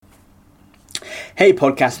Hey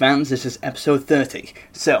podcast fans, this is episode 30.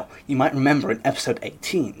 So, you might remember in episode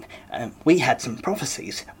 18, we had some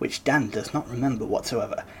prophecies which Dan does not remember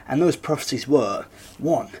whatsoever. And those prophecies were,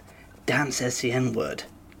 1. Dan says the N-word.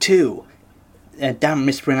 2. Dan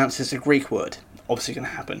mispronounces a Greek word. Obviously going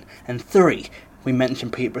to happen. And 3. We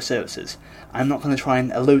mentioned Peterborough services. I'm not going to try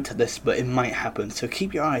and allude to this, but it might happen, so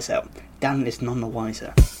keep your eyes out. Dan is none the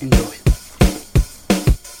wiser. Enjoy.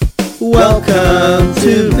 Welcome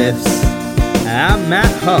to Myths. I'm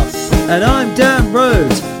Matt Huss. And I'm Dan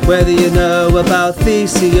Rhodes. Whether you know about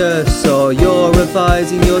Theseus or you're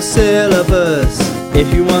revising your syllabus,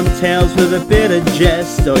 If you want tales with a bit of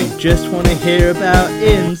jest, or you just want to hear about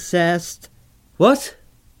incest. What?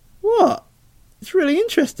 What? It's really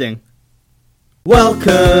interesting.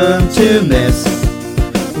 Welcome to Myths.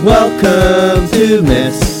 Welcome to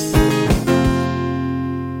Myths.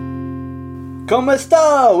 ¿Cómo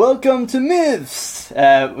está? Welcome to Myths.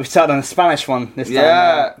 We started on a Spanish one this time.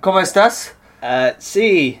 Yeah. ¿Cómo estás?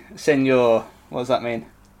 Sí, señor. What does that mean?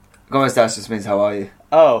 ¿Cómo estás just means how are you?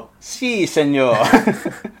 Oh, sí, señor.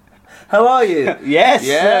 How are you? Yes.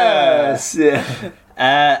 Yes.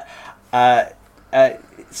 Yeah.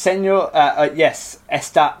 Señor, yes,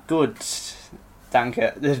 está good.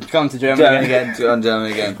 Danke. Gone to German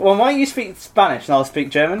German again. Well, why don't you speak Spanish and I'll speak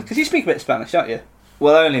German? Because you speak a bit of Spanish, don't you?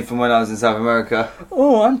 Well, only from when I was in South America.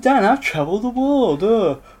 Oh, I'm Dan. I've travelled the world.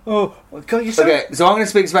 God, you're so... Okay, so I'm going to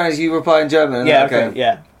speak Spanish. You reply in German. Yeah. Okay.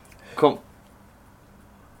 Yeah. Cool.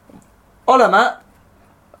 Hola, Matt.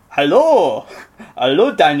 Hallo.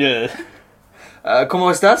 Hallo, Daniel. ¿Cómo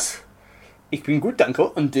estás? Ich bin gut,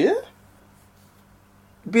 danke. Und dir?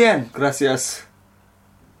 Bien, gracias.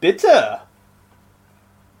 Bitte.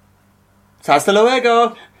 Hasta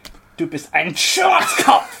luego. Du bist ein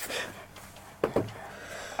Schwarzkopf.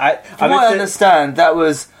 From what I understand, that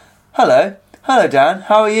was, hello, Dan,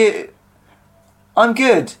 how are you? I'm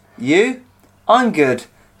good. You? I'm good.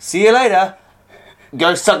 See you later.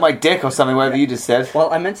 Go suck my dick or something, whatever you just said.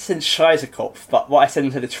 Well, I meant to say Schweizerkopf, but what I said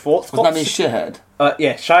instead of Schwarzkopf... Doesn't that mean shithead?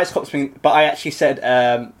 Yeah, Schweizerkopf mean, but I actually said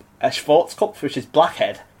a Schwarzkopf, which is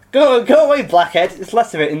blackhead. Go away, blackhead. It's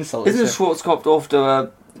less of an insult. Isn't Schwarzkopf after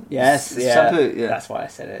a... Yes, yeah. Shampoo? Yeah. That's why I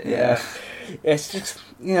said it. Yeah. It's just,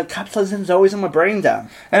 capitalism's always on my brain, Dan.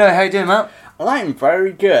 Anyway, how you doing, Matt? I'm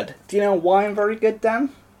very good. Do you know why I'm very good, Dan?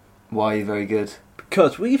 Why are you very good?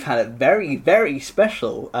 Because we've had a very, very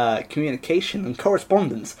special communication and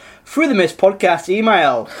correspondence through the Miss Podcast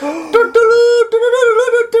email.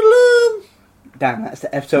 Damn, that's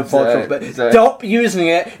the episode 4 but stop using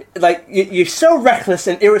it. Like, you're so reckless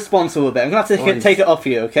and irresponsible with it. I'm going to have to take it off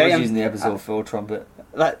you, okay? I was using the episode 4 trumpet.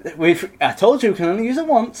 I told you we can only use it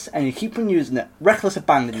once, and you keep on using it. Reckless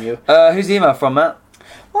abandon you. Who's the email from, Matt?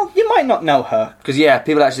 Well, you might not know her. Because,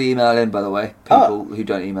 people actually email in, by the way. People who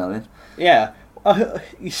don't email in. Yeah. Oh,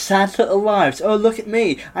 you sad little lives. Oh, look at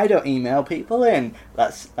me. I don't email people in.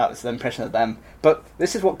 That was the impression of them. But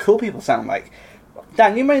this is what cool people sound like.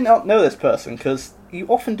 Dan, you may not know this person, because you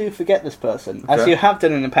often do forget this person, as you have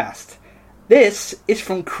done in the past. This is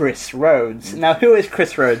from Chris Rhodes. Now, who is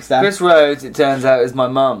Chris Rhodes, Dan? Chris Rhodes, it turns out, is my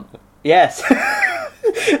mum. Yes.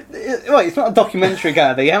 Well, it's not a documentary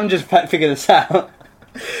kind of thing. You haven't just figured this out.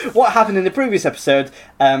 What happened in the previous episode,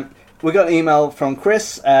 we got an email from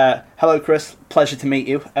Chris. Hello, Chris. Pleasure to meet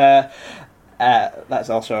you. That's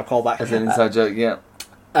also a callback. That's an inside joke, yeah.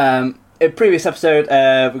 In the previous episode,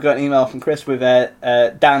 we got an email from Chris with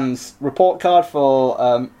Dan's report card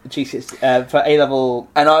for GCSE, for A-level...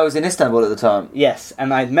 And I was in Istanbul at the time. Yes,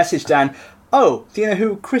 and I messaged Dan, oh, do you know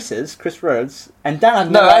who Chris is? Chris Rhodes? And Dan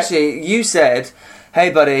had no actually, you said,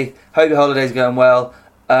 hey buddy, hope your holiday's going well.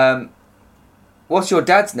 What's your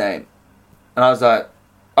dad's name? And I was like,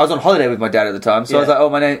 I was on holiday with my dad at the time, so I was like,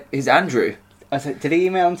 oh, my name is Andrew. I was like, did he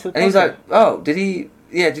email him to the podcast? And he was like, oh, did he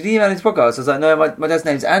email his podcast? I was like, no, my dad's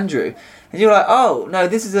name's Andrew. And you were like, oh, no,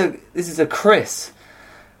 this is a Chris.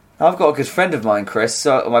 And I've got a good friend of mine, Chris,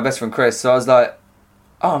 or my best friend Chris, so I was like,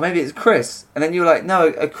 oh, maybe it's Chris. And then you were like, no,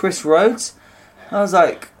 a Chris Rhodes? And I was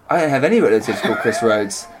like, I don't have any relatives called Chris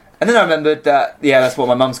Rhodes. And then I remembered that, that's what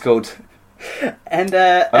my mum's called. And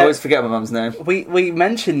I always forget my mum's name. We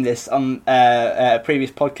mentioned this on a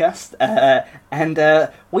previous podcast,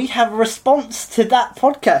 and we have a response to that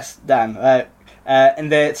podcast, Dan.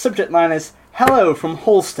 And the subject line is, hello from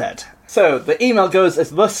Halstead. So the email goes as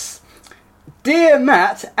thus: Dear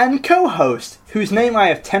Matt and co-host, whose name I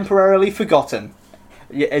have temporarily forgotten.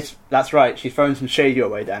 That's right, she's throwing some shade your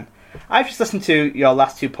way, Dan. I've just listened to your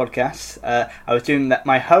last 2 podcasts. I was doing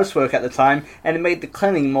my housework at the time, and it made the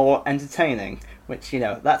cleaning more entertaining. Which,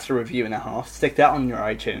 that's a review and a half. Stick that on your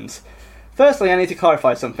iTunes. Firstly, I need to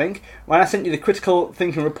clarify something. When I sent you the critical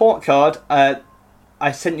thinking report card,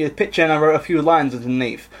 I sent you the picture and I wrote a few lines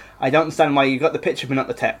underneath. I don't understand why you got the picture but not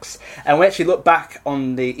the text. And we actually looked back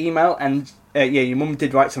on the email and your mum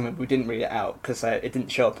did write something, but we didn't read it out because it didn't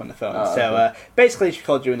show up on the phone. So basically, she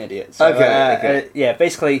called you an idiot. So, okay.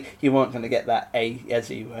 Basically, you weren't going to get that A as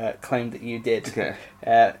you claimed that you did. Okay.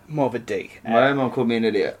 More of a D. My own mum called me an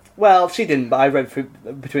idiot. Well, she didn't, but I read through,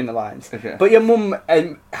 between the lines. Okay. But your mum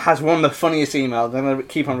has one of the funniest emails. I'm going to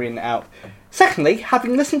keep on reading it out. Secondly,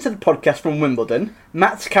 having listened to the podcast from Wimbledon,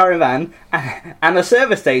 Matt's Caravan, and a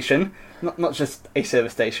service station, not just a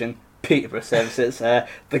service station, Peterborough Services,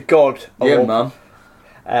 the god of Yeah, all. Mum.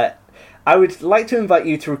 I would like to invite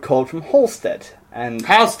you to record from Halstead. And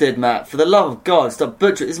Halstead, Matt, for the love of God, stop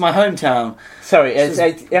butchering. This is my hometown. sorry, you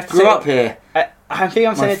have to Grew up here. I think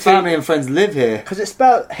I'm saying My it family and friends live here. because it's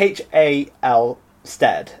spelled Hal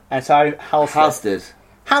Stead, and so Halstead. Halstead.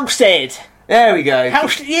 Halstead. There we go.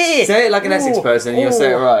 Halstead. Yeah. Say it like an Essex person and you'll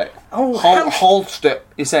say it right. Oh, Halstead.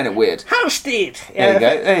 You're saying it weird. Halstead. There you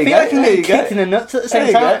go, there you I feel go, like I'm there getting you go. kicked in the nuts at the same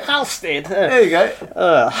There you time. go. Halstead. There you go.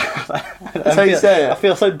 That's how you say it. I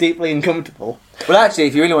feel so deeply uncomfortable. Well, actually,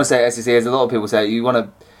 if you really want to say it Essex, as a lot of people say, you want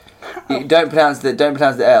to. You don't pronounce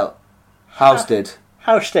the L. Halstead.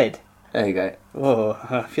 Halstead. There you go. Oh,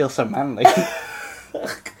 I feel so manly.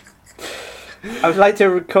 I would like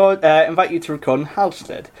to invite you to record in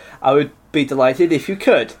Halstead. I would be delighted if you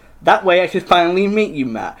could. That way I could finally meet you,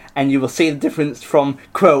 Matt, and you will see the difference from,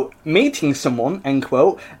 quote, meeting someone, end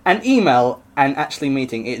quote, and email and actually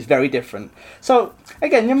meeting. It's very different. So,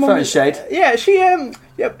 again, your mum... Throwing shade. Yeah,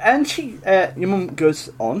 your mum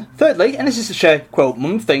goes on. Thirdly, and this is a share, quote,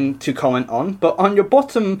 mum thing to comment on, but on your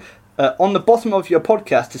bottom... on the bottom of your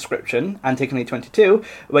podcast description, Antigone 22,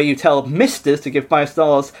 where you tell Misters to give 5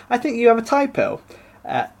 stars, I think you have a typo.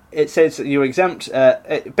 It says that you're exempt.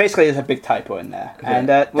 Basically, there's a big typo in there. Okay. And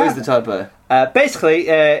what is the typo? Basically,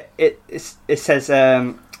 it says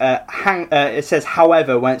it says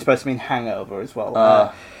however when it's supposed to mean hangover as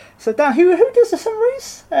well. So Dan, who does the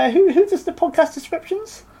summaries? Who does the podcast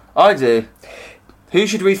descriptions? I do. Who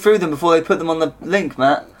should read through them before they put them on the link,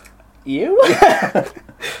 Matt? You.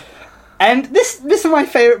 And this is my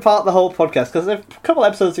favourite part of the whole podcast, because a couple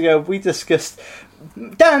episodes ago we discussed...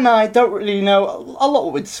 Dan and I don't really know a lot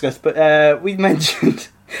what we discussed, but we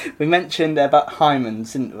mentioned about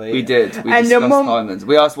hymens, didn't we? We did. We and discussed hymens.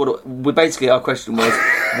 We asked basically our question was,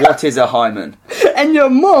 what is a hymen? And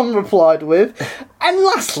your mum replied with, and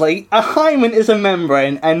lastly, a hymen is a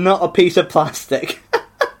membrane and not a piece of plastic.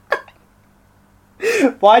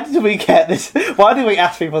 Why did we get this? Why did we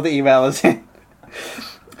ask people to email us in?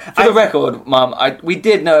 For the record, Mum, we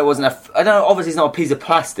did know it wasn't I don't know, obviously it's not a piece of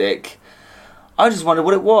plastic. I just wondered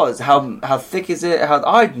what it was. How thick is it?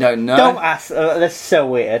 I don't know. Don't ask. That's so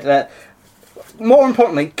weird. More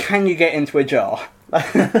importantly, can you get into a jar?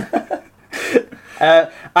 I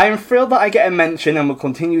am thrilled that I get a mention and will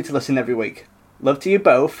continue to listen every week. Love to you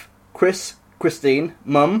both, Chris, Christine,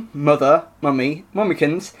 Mum, Mother, Mummy,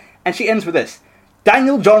 Mummykins, and she ends with this.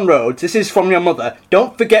 Daniel John Rhodes, this is from your mother.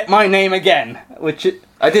 Don't forget my name again.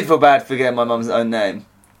 I did feel bad forgetting my mum's own name.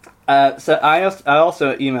 So I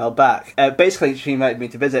also emailed back. Basically, she invited me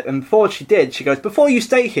to visit, and before she did, she goes, before you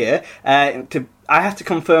stay here, I have to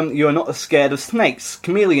confirm that you are not as scared of snakes,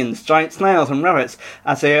 chameleons, giant snails, and rabbits,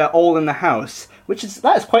 as they are all in the house.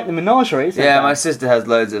 That is quite the menagerie, isn't it? Yeah, my sister has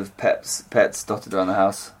loads of pets dotted around the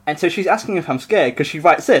house. And so she's asking if I'm scared, because she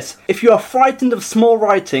writes this. If you are frightened of small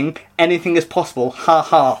writing, anything is possible. Ha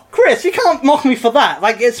ha. Chris, you can't mock me for that.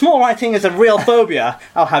 Small writing is a real phobia,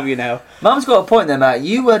 I'll have you know. Mum's got a point there, Matt.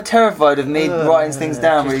 You were terrified of me writing things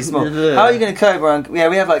down really small. How are you going to cope around... Yeah,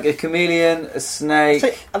 we have a chameleon, a snake...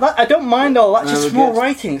 I don't mind all that, just small good.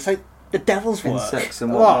 writing. It's like the devil's work. Insects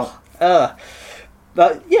and whatnot.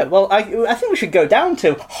 But yeah, well, I think we should go down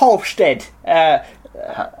to Halstead.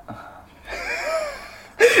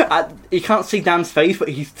 You can't see Dan's face, but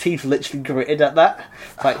his teeth literally gritted at that.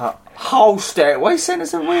 Like Halstead. Why are you saying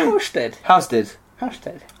it's so weird? Halstead.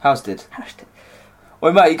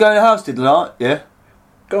 Wait, mate, you going to Halstead tonight? Yeah.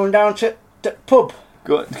 Going down to the pub.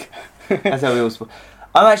 Good. That's how we all.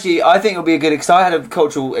 I think it'll be a good... Because I had a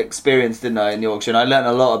cultural experience, didn't I, in Yorkshire, and I learned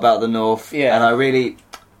a lot about the North. Yeah. And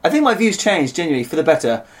I think my views changed, genuinely, for the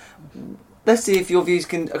better. Let's see if your views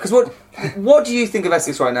can... Because what do you think of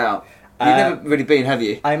Essex right now? You've never really been, have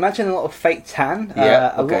you? I imagine a lot of fake tan.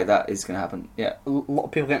 Yeah, okay, that is going to happen, yeah. A lot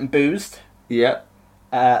of people getting boozed. Yeah.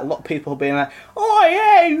 A lot of people being like, oh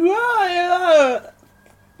yeah,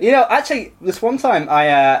 you know, actually, this one time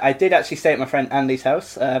I did actually stay at my friend Andy's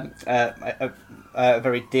house, a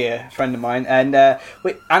very dear friend of mine, and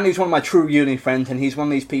Andy's one of my true uni friends, and he's one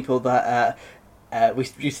of these people that We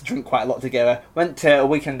used to drink quite a lot together. Went to a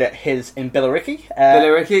weekend at his in Billericay.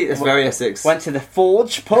 Billericay? That's very Essex. Went to the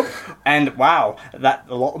Forge pub, and wow, that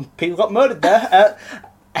a lot of people got murdered there.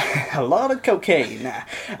 A lot of cocaine.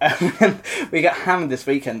 We got hammered this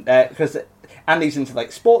weekend because Andy's into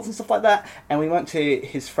like sports and stuff like that, and we went to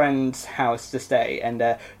his friend's house to stay,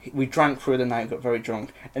 and we drank through the night, got very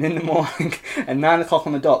drunk, and in the morning at 9 o'clock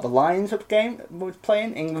on the dot, the Lions game was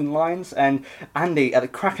playing, England Lions, and Andy at the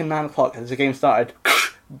crack of 9 o'clock as the game started,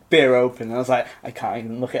 beer open, and I was like, I can't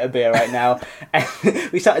even look at a beer right now. And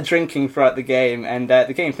we started drinking throughout the game, and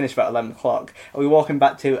the game finished about 11 o'clock, and we were walking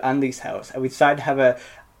back to Andy's house, and we decided to have a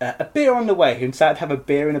beer on the way. We decided to have a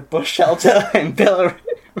beer in a bus shelter in Billericay.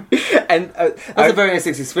 And that's a very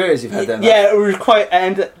Essex experience you've had then. Yeah, it was quite.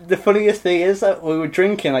 And the funniest thing is that we were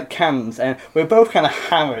drinking like cans, and we were both kind of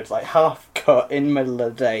hammered, like half cut in the middle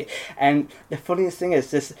of the day. And the funniest thing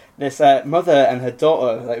is this mother and her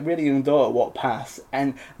daughter, like really young daughter, walked past,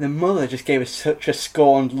 and the mother just gave us such a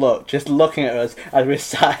scorned look, just looking at us as we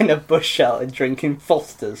sat in a bus shelter drinking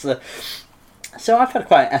Fosters. So I've had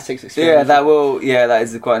quite an Essex experience. That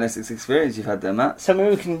is quite an Essex experience you've had there, Matt. So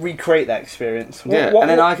maybe we can recreate that experience. And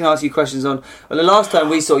then I can ask you questions on. Well, the last time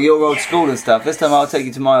we saw your old school and stuff. This time I'll take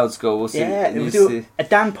you to my old school. We'll see. Yeah, we'll do a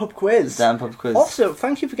Dan Pub quiz. Also,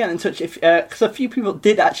 thank you for getting in touch. Because a few people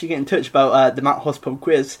did actually get in touch about the Matt Hoss Pub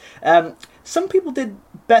quiz. Some people did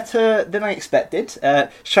better than I expected.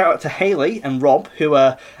 Shout out to Hayley and Rob, who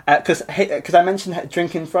because I mentioned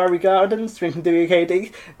drinking Friary Gardens, drinking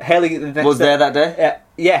WKD. Hayley was there that day.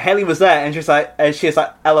 Yeah, Hayley was there, and she was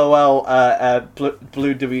like, LOL,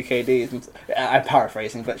 blue WKDs. I'm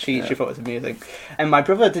paraphrasing, but she thought it was amusing. And my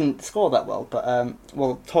brother didn't score that well, but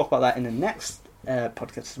we'll talk about that in the next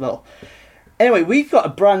podcast as well. Anyway, we've got a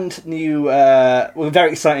brand new,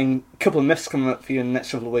 very exciting couple of myths coming up for you in the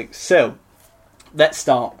next couple of weeks. So, let's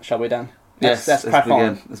start, shall we, Dan? Let's crack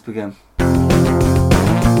on. Let's begin.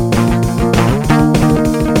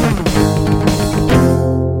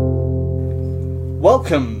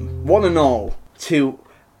 Welcome, one and all, to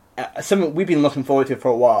something we've been looking forward to for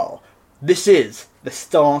a while. This is the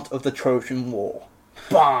start of the Trojan War.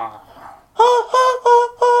 Bah!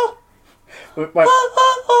 Wait.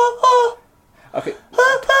 Okay.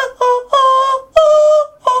 Bom bom.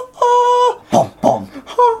 Bom bom.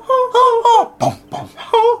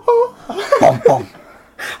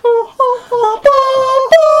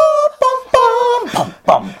 Bom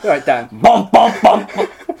bom. Right, Dan. Bom bom bom.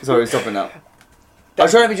 Sorry, stopping now. I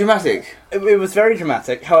was trying to be dramatic. It was very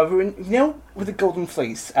dramatic. However, with the Golden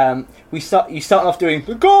Fleece, you start off doing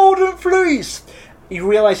the Golden Fleece. You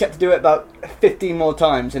realise you have to do it about 15 more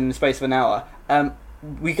times in the space of an hour.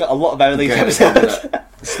 We got a lot of these episodes.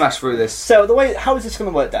 Smash through this. So how is this going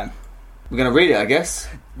to work, Dan? We're going to read it, I guess.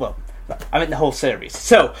 Well, I mean the whole series.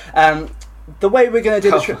 So the way we're going to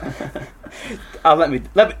do this. Let me.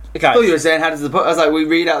 Guys. I thought you were saying how does I was like, we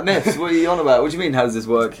read out myths. What are you on about? What do you mean? How does this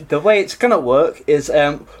work? The way it's going to work is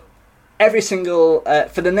every single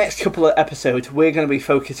for the next couple of episodes, we're going to be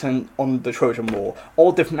focusing on the Trojan War,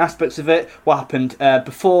 all different aspects of it, what happened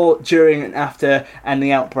before, during, and after, and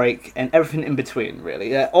the outbreak, and everything in between.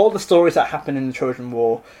 Really, all the stories that happened in the Trojan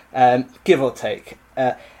War, give or take,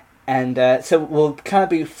 and so we'll kind of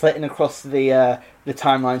be flitting across the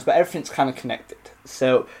timelines, but everything's kind of connected.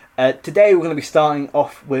 So today we're going to be starting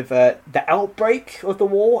off with the outbreak of the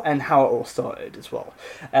war and how it all started as well,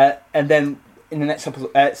 and then. In the next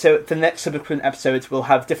the next subsequent episodes will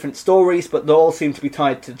have different stories, but they all seem to be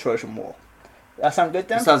tied to the Trojan War. That sound good,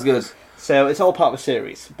 Dan? That sounds good. So it's all part of a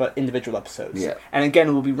series, but individual episodes. Yeah. And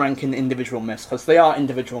again, we'll be ranking individual myths because they are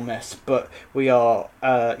individual myths, but we are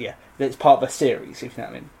it's part of a series. If you know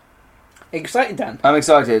what I mean. Excited, Dan? I'm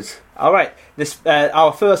excited. All right. This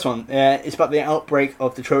our first one is about the outbreak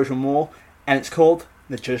of the Trojan War, and it's called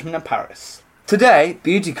the Judgment of Paris. Today,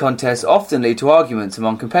 beauty contests often lead to arguments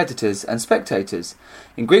among competitors and spectators.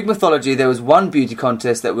 In Greek mythology, there was one beauty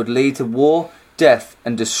contest that would lead to war, death,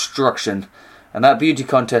 and destruction. And that beauty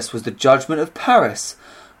contest was the Judgment of Paris,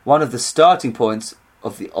 one of the starting points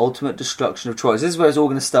of the ultimate destruction of Troy. So this is where it's all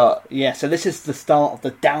going to start. Yeah, so this is the start of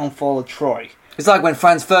the downfall of Troy. It's like when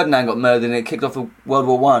Franz Ferdinand got murdered and it kicked off the World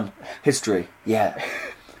War I history. Yeah.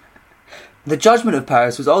 The Judgment of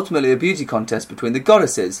Paris was ultimately a beauty contest between the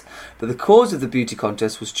goddesses, but the cause of the beauty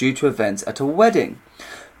contest was due to events at a wedding.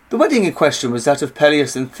 The wedding in question was that of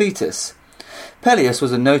Peleus and Thetis. Peleus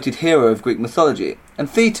was a noted hero of Greek mythology, and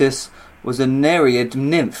Thetis was a Nereid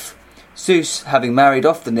nymph. Zeus, having married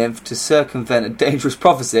off the nymph to circumvent a dangerous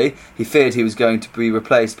prophecy, he feared he was going to be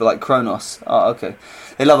replaced by Kronos. Oh, okay.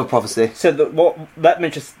 They love a prophecy. So let me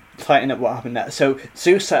just tighten up what happened there. So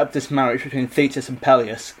Zeus set up this marriage between Thetis and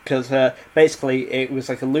Peleus because basically it was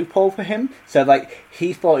like a loophole for him. So like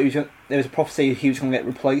he thought there was a prophecy he was going to get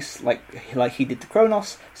replaced like he did to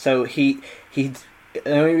Kronos. So the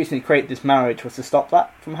only reason he created this marriage was to stop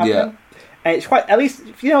that from happening. Yeah. And it's quite, at least,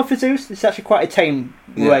 for Zeus, it's actually quite a tame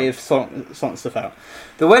way of sorting stuff out.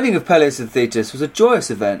 The wedding of Peleus and Thetis was a joyous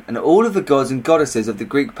event, and all of the gods and goddesses of the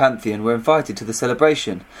Greek pantheon were invited to the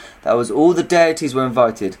celebration. That was all the deities were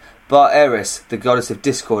invited, bar Eris, the goddess of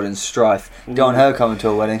discord and strife. Don't want her coming to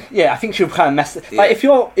a wedding. Yeah, I think she'll kind of mess it. Yeah. Like,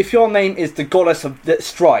 if your name is the goddess of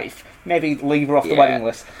strife, maybe leave her off the wedding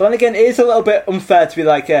list. But then again, it is a little bit unfair to be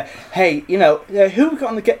like, hey, who we got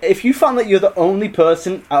on the... If you found that you're the only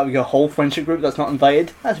person out of your whole friendship group that's not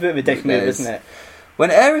invited, that's a bit of a dick move, isn't it? When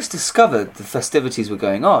Eris discovered the festivities were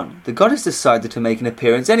going on, the goddess decided to make an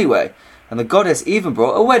appearance anyway, and the goddess even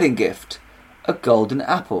brought a wedding gift, a golden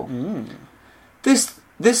apple. This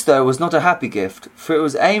though was not a happy gift, for it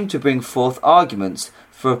was aimed to bring forth arguments,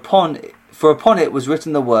 for upon it was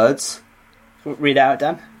written the words... Read it out,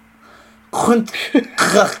 Dan.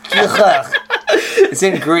 It's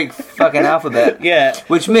in Greek fucking alphabet. Yeah.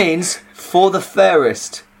 Which means, for the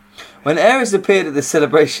fairest. When Eris appeared at the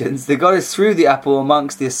celebrations, the goddess threw the apple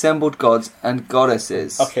amongst the assembled gods and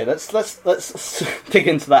goddesses. Okay, let's dig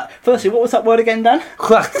into that. Firstly, what was that word again, Dan?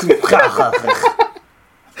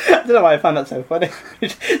 I don't know why I found that so funny.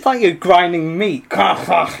 It's like you're grinding meat.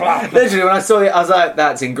 Literally, when I saw it, I was like,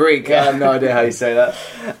 that's in Greek. I have no idea how you say that.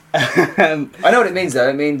 I know what it means, though.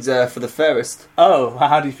 It means for the fairest. Oh,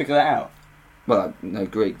 how do you figure that out? Well, I know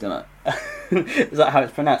Greek, don't I? Is that how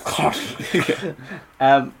it's pronounced?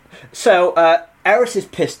 So, Eris is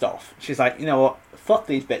pissed off. She's like, you know what? Fuck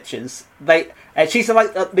these bitches. She's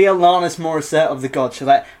like the Alanis Morissette of the gods. She's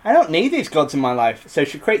like, I don't need these gods in my life. So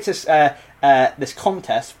she creates this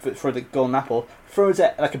contest for the golden apple, throws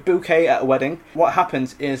it like a bouquet at a wedding. What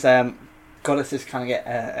happens is goddesses kind of get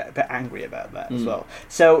a bit angry about that as well.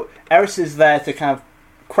 So Eris is there to kind of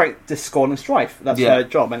create discord and strife. That's her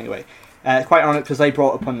job anyway. Quite ironic because they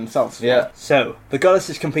brought it upon themselves. Yeah. So the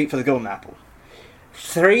goddesses compete for the golden apple.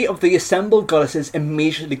 3 of the assembled goddesses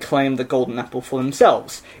immediately claimed the golden apple for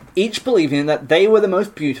themselves, each believing that they were the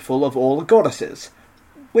most beautiful of all the goddesses.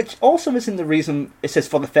 Which also isn't the reason it says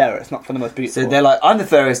for the fairest, not for the most beautiful. So they're like, I'm the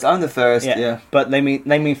fairest. Yeah. But they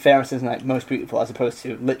mean fairest isn't like most beautiful as opposed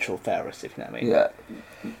to literal fairest, if you know what I mean. Yeah.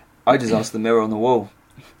 I just asked the mirror on the wall.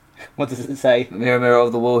 What does it say? Mirror, mirror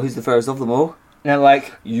of the wall, who's the fairest of them all? And they're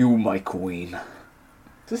like, you, my queen.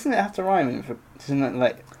 Doesn't it have to rhyme? Doesn't it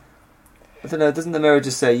like... I don't know, doesn't the mirror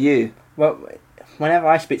just say you? Well, whenever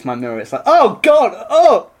I speak to my mirror, it's like, oh god,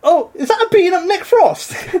 oh, is that a beating up Nick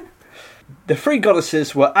Frost? The 3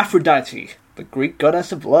 goddesses were Aphrodite, the Greek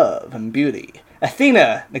goddess of love and beauty,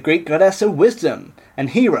 Athena, the Greek goddess of wisdom, and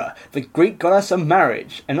Hera, the Greek goddess of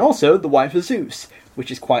marriage, and also the wife of Zeus, which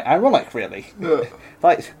is quite ironic, really. Yeah.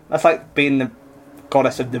 That's like being the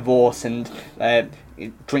goddess of divorce and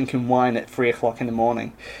drinking wine at 3 o'clock in the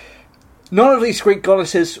morning. None of these Greek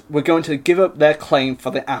goddesses were going to give up their claim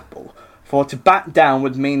for the apple, for to back down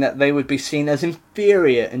would mean that they would be seen as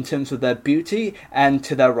inferior in terms of their beauty and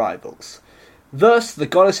to their rivals. Thus, the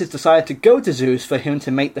goddesses decided to go to Zeus for him to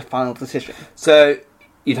make the final decision. So,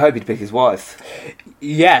 you'd hope he'd pick his wife.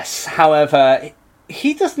 Yes, however,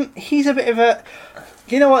 he doesn't... He's a bit of a...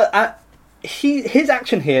 You know what? His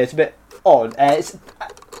action here is a bit odd. I'm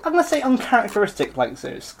going to say uncharacteristic like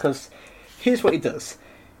Zeus, because here's what he does.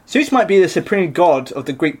 Zeus might be the supreme god of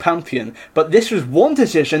the Greek pantheon, but this was one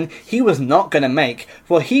decision he was not going to make,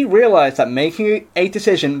 for he realised that making a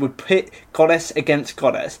decision would pit goddess against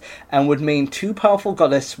goddess, and would mean 2 powerful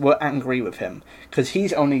goddesses were angry with him, because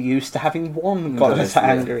he's only used to having one goddess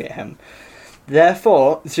angry at him.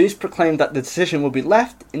 Therefore, Zeus proclaimed that the decision would be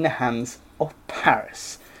left in the hands of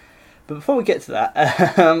Paris. But before we get to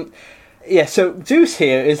that, so Zeus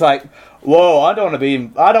here is like, whoa, I don't want to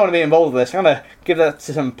be involved with this. I'm gonna give that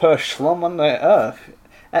to some poor schlum on the earth.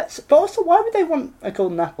 But also, why would they want a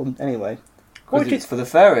golden apple anyway? Because it's for the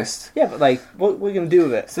fairest. Yeah, but like, what are we gonna do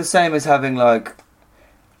with it? It's the same as having like,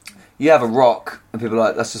 you have a rock, and people are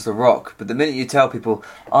like, that's just a rock. But the minute you tell people,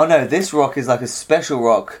 oh no, this rock is like a special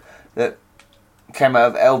rock that came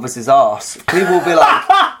out of Elvis's arse, people will be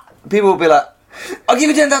like, I'll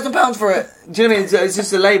give you £10,000 for it. Do you know what I mean? It's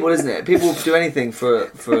just a label, isn't it? People will do anything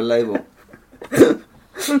for a label. Where's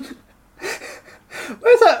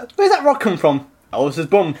that rock come from? Elvis's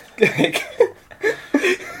bum.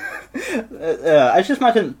 I just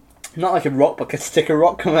imagine not like a rock, but like a sticker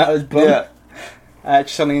rock coming out of his bum. Yeah.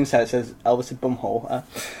 Just on the inside it says Elvis's bumhole.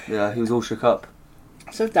 Yeah, he was all shook up.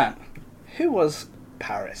 So Dan, who was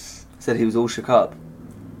Paris? Said he was all shook up.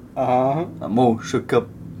 I'm all shook up.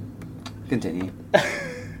 Continue.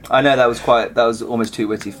 I know that was almost too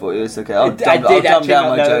witty for you. It's okay. I'll dumb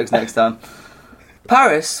down my jokes next time.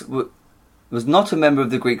 Paris was not a member of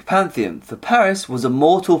the Greek pantheon, for Paris was a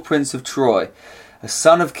mortal prince of Troy, a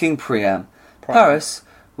son of King Priam. Paris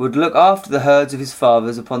would look after the herds of his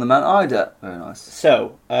fathers upon the Mount Ida. Very nice.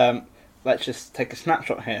 So, let's just take a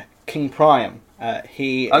snapshot here. King Priam. I'm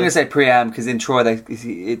going to say Priam because in Troy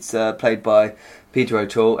it's played by Peter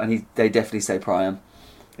O'Toole, and they definitely say Priam.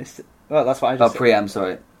 Well, that's what I just said. Priam,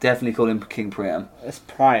 sorry. Definitely call him King Priam. It's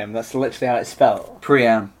Priam. That's literally how it's spelled.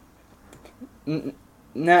 Priam.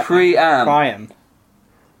 No. Priam.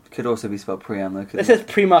 Could also be spelled Priam, though. It says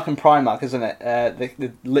Primarch and Primarch, isn't it?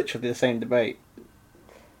 They're literally the same debate.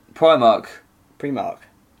 Primarch. Primarch.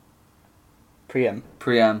 Priam.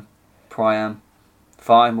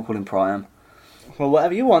 Fine, we'll call him Priam. Well,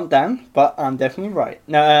 whatever you want, Dan, but I'm definitely right.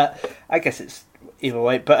 No, I guess it's either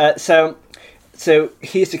way. But so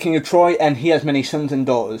he's the king of Troy, and he has many sons and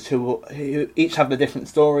daughters who each have their different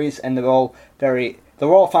stories, and they're all very. The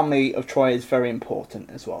royal family of Troy is very important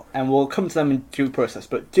as well, and we'll come to them in due process.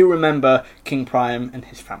 But do remember King Priam and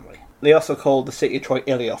his family. They also called the city of Troy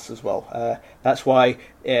Ilios as well. That's why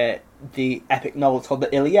the epic novel is called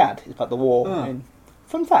the Iliad. It's about the war.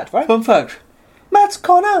 Fun fact, right? Fun fact. Matt's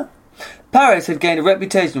Corner. Paris had gained a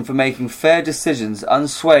reputation for making fair decisions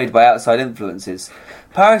unswayed by outside influences.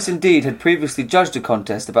 Paris indeed had previously judged a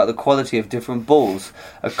contest about the quality of different bulls,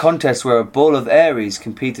 a contest where a bull of Ares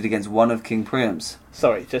competed against one of King Priam's.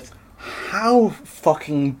 Sorry, just how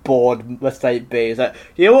fucking bored must they be? Is that,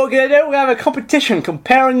 you know what we're going to do? We're going to have a competition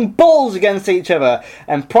comparing bulls against each other,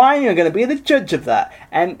 and Priam, you're going to be the judge of that.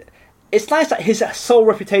 And it's nice that his sole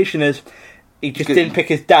reputation is he just didn't pick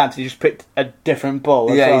his dad, he just picked a different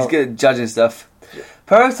bull. Yeah, he's good at judging stuff.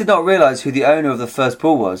 Paris did not realise who the owner of the first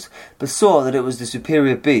bull was, but saw that it was the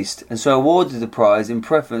superior beast, and so awarded the prize in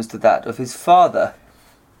preference to that of his father.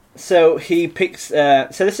 So he picks. So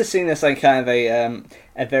this is seen as like kind of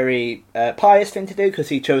a very pious thing to do, because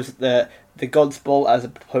he chose the god's bull as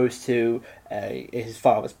opposed to his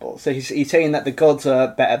father's bull. So he's saying that the gods are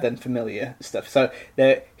better than familiar stuff. So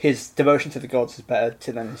his devotion to the gods is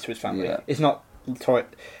better than to his family. Yeah. It's not,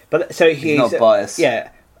 but so he's not biased. Yeah,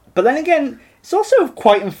 but then again, it's also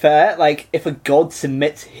quite unfair. Like if a god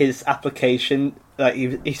submits his application, like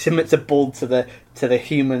he submits a bull to the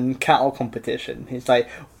human cattle competition. He's like.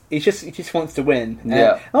 He just wants to win.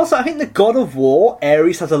 Yeah. And also, I think the god of war,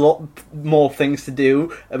 Ares, has a lot more things to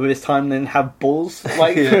do with his time than have bulls.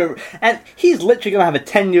 Like, Yeah. And he's literally going to have a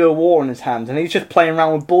 10-year war in his hands, and he's just playing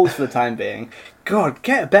around with bulls for the time being. God,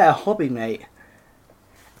 get a better hobby, mate.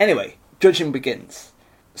 Anyway, judging begins.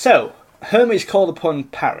 So, Hermes called upon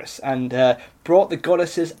Paris and brought the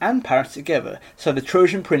goddesses and Paris together so the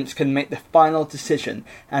Trojan prince can make the final decision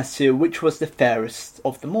as to which was the fairest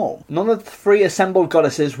of them all. None of the three assembled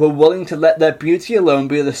goddesses were willing to let their beauty alone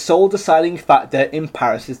be the sole deciding factor in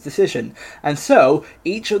Paris's decision, and so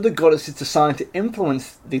each of the goddesses decided to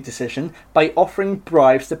influence the decision by offering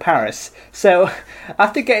bribes to Paris. So,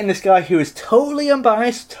 after getting this guy who is totally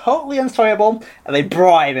unbiased, totally unswayable, they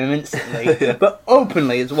bribe him instantly, but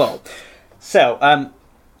openly as well. So,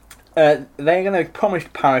 they're going to promise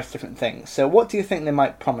Paris different things. So what do you think they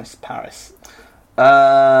might promise Paris?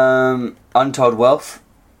 Untold wealth.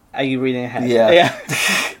 Are you reading ahead? Yeah.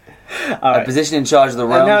 All right. A position in charge of the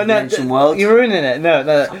realm of the ancient world. You're ruining it. No.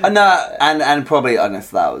 And probably, I don't know,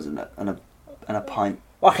 flowers and a pint.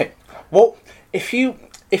 Okay. Well, if you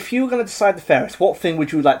were going to decide the fairest, what thing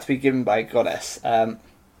would you like to be given by a goddess?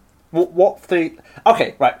 What three...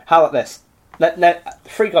 Okay, right. How about this?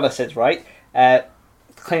 Three goddesses, right?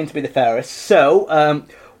 Claim to be the fairest. So,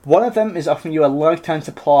 one of them is offering you a lifetime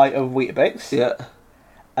supply of Weetabix. Yeah.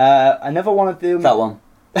 Another one of them... That one.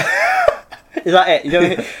 Is that it?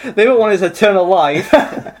 The other one is eternal life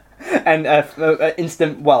and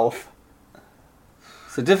instant wealth.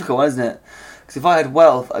 It's a difficult one, isn't it? Because if I had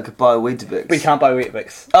wealth, I could buy a Weetabix. But you can't buy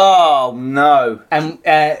Weetabix. Oh, no. And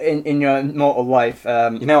in your immortal life...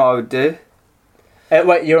 you know what I would do?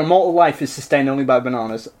 Wait, your immortal life is sustained only by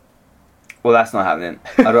bananas. Well, that's not happening.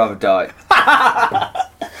 I'd rather die. I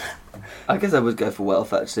guess I would go for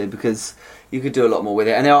wealth, actually, because you could do a lot more with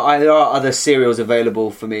it. And there are other cereals available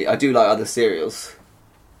for me. I do like other cereals.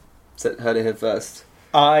 So, heard it here first.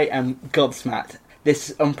 I am gobsmacked. This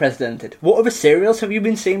is unprecedented. What other cereals have you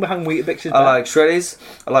been seeing behind Weetabix's back? I like Shreddies.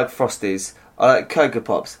 I like Frosties. I like Cocoa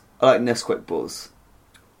Pops. I like Nesquik balls.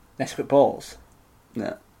 Nesquik balls?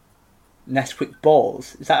 Yeah. Nesquik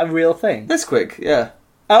balls? Is that a real thing? Nesquik, yeah.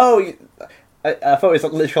 Oh, I thought it was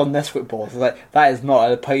like literal Nesquik balls. I was like, that is not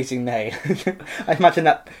an appeasing name. I imagine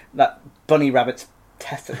that bunny rabbit's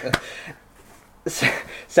Testicle.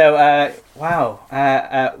 So, wow.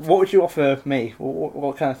 What would you offer me?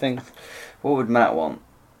 What kind of things? What would Matt want?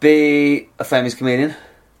 Be a famous comedian.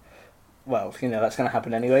 Well, that's going to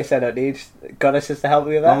happen anyway, so I don't need goddesses to help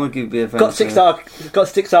me with that. One would be a famous Got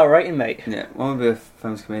 6-star rating, mate. Yeah, one would be a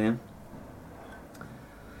famous comedian.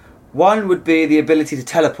 One would be the ability to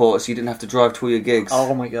teleport so you didn't have to drive to all your gigs.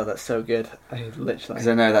 Oh my god, that's so good. Because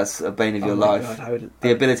I know that's a bane of your life. God,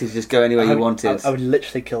 the ability to just go anywhere you wanted. I would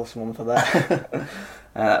literally kill someone for that.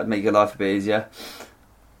 That would make your life a bit easier.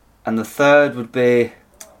 And the third would be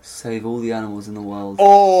save all the animals in the world.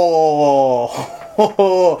 Oh!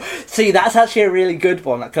 See, that's actually a really good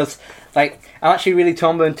one, because I'm actually really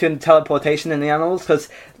torn between teleportation and the animals, because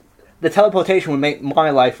the teleportation would make my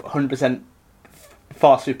life 100%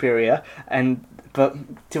 far superior, but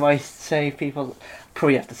do I save people?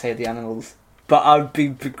 Probably have to save the animals, but I'd be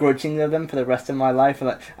begrudging them for the rest of my life.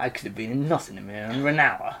 I could have been in Nottingham in an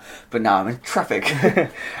hour, but now I'm in traffic.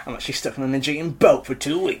 I'm actually stuck on an Aegean boat for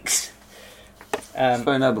 2 weeks. It's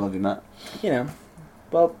very noble of you, Matt.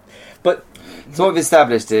 Well, but so what we've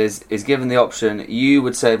established is given the option, you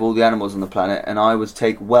would save all the animals on the planet, and I would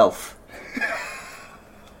take wealth.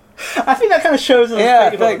 I think that kind of shows us. Yeah,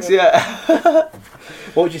 thanks. Yeah.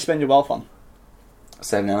 What would you spend your wealth on?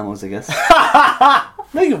 Saving animals, I guess.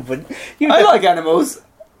 No, you wouldn't. I like animals.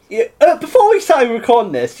 Yeah, before we started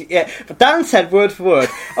recording this, but Dan said word for word,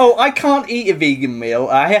 "Oh, I can't eat a vegan meal.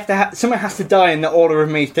 I have to. Someone has to die in the order of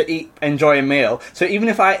me to enjoy a meal. So even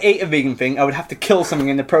if I ate a vegan thing, I would have to kill something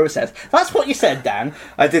in the process." That's what you said, Dan.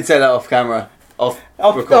 I did say that off camera. Off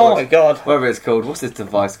record. Oh my god. Whatever it's called. What's this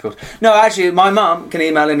device called? No, actually, my mum can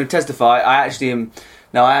email in and testify. I actually am.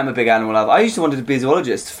 No, I am a big animal lover. I used to want to be a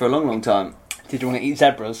zoologist for a long, long time. Did you want to eat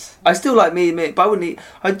zebras? I still like meat, but I wouldn't eat...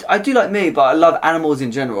 I do like meat, but I love animals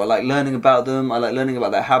in general. I like learning about them. I like learning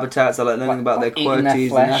about their habitats. I like learning about their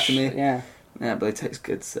qualities, their anatomy. Yeah. Yeah, but it tastes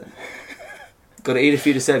good, so... Got to eat a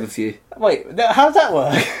few to save a few. Wait, how does that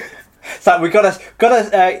work? It's like we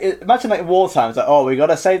gotta imagine like wartime. It's like, oh, we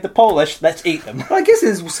gotta save the Polish. Let's eat them. Well, I guess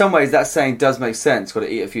in some ways that saying does make sense. Got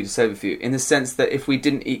to eat a few to save a few, in the sense that if we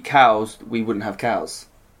didn't eat cows, we wouldn't have cows.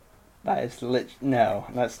 That is no.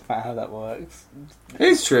 That's not how that works. It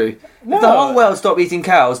is true. No. If the whole world stopped eating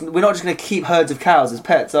cows, we're not just going to keep herds of cows as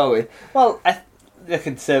pets, are we? Well, they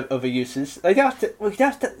can serve other uses. They don't have to.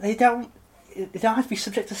 They don't have to be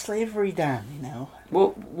subject to slavery, Dan.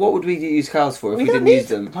 What would we use cows for if we didn't use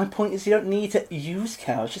them? My point is, you don't need to use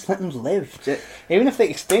cows. Just let them live. Even if they're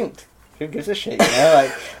extinct, who gives a shit?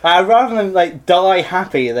 I'd rather them die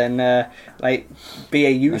happy than be a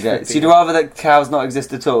use. Okay. So you'd rather that cows not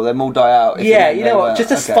exist at all? Them all die out. Yeah, you know what? Just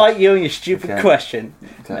to spite you and your stupid question.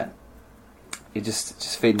 Okay. No. You're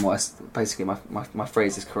just feeding what basically my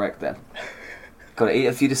phrase is correct then. Got to eat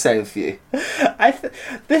a few to save a few.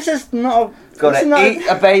 This is not. Got to eat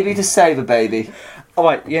a baby to save a baby. Oh,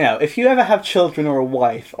 right, if you ever have children or a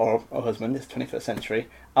wife or a husband, it's 21st century,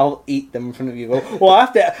 I'll eat them in front of you. Well, I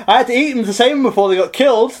had to eat them to save them before they got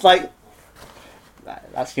killed.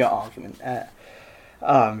 That's your argument.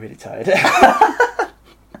 I'm really tired.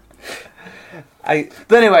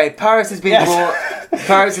 But anyway, Paris has been brought.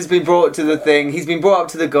 Paris has been brought to the thing. He's been brought up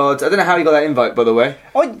to the gods. I don't know how he got that invite, by the way.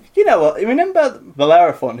 Oh, you know what? Remember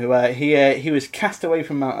Bellerophon, who he was cast away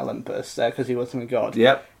from Mount Olympus because he wasn't a god.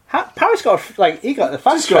 Yep. Paris got he got the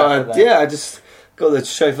fast track. I just got the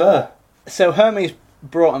chauffeur. So Hermes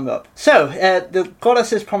brought him up. So the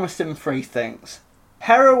goddesses promised him 3 things.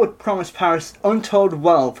 Hera would promise Paris untold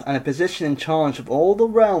wealth and a position in charge of all the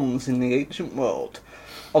realms in the ancient world.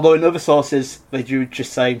 Although in other sources they do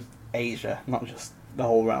just say Asia, not just the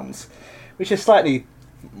whole realms, which is slightly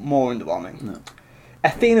more underwhelming. No.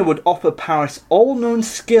 Athena would offer Paris all known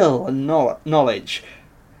skill and knowledge,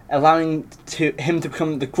 allowing him to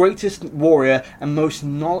become the greatest warrior and most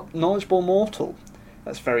knowledgeable mortal.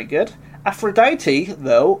 That's very good. Aphrodite,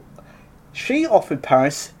 though, she offered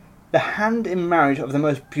Paris the hand in marriage of the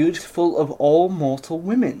most beautiful of all mortal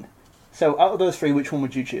women. So, out of those 3, which one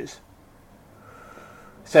would you choose?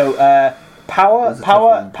 So,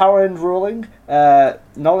 power and ruling,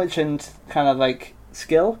 knowledge and kind of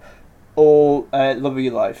skill, or love of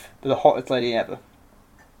your life, the hottest lady ever.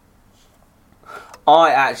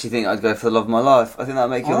 I actually think I'd go for the love of my life. I think that'd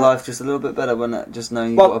make your life just a little bit better, wouldn't it? Just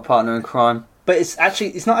knowing you've got a partner in crime. But it's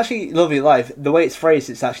not actually love of your life. The way it's phrased,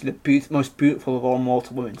 it's actually the most beautiful of all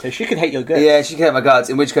mortal women. So she could hate your guts. Yeah, she could hate my guts.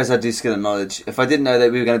 In which case, I'd do skill and knowledge. If I didn't know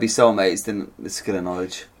that we were going to be soulmates, then it's skill and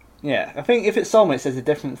knowledge. Yeah, I think if it's soulmates, there's a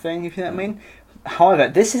different thing. If you know what I mean. However,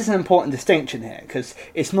 this is an important distinction here because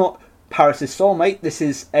it's not Paris' soulmate. This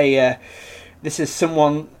is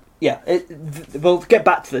someone we'll get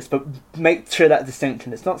back to this, but make sure that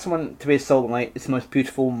distinction. It's not someone to be a soulmate, it's the most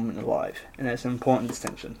beautiful woman alive, and it's an important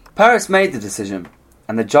distinction. Paris made the decision,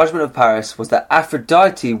 and the judgment of Paris was that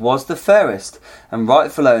Aphrodite was the fairest and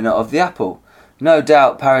rightful owner of the apple. No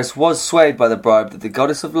doubt Paris was swayed by the bribe that the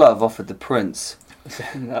goddess of love offered the prince.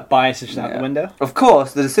 That bias is just out the window. Of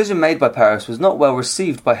course, the decision made by Paris was not well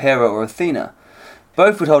received by Hera or Athena.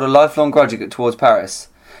 Both would hold a lifelong grudge towards Paris.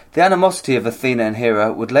 The animosity of Athena and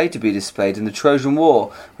Hera would later be displayed in the Trojan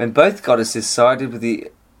War, when both goddesses sided with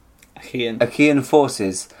the Achaean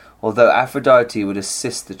forces, although Aphrodite would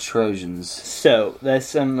assist the Trojans. So, there's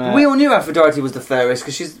some... We all knew Aphrodite was the fairest,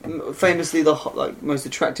 because she's famously the most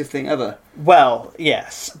attractive thing ever. Well,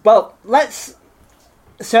 yes. Well, let's...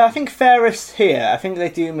 So I think fairest here, I think they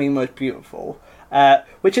do mean most beautiful,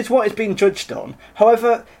 which is what is being judged on.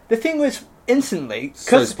 However, the thing was... instantly,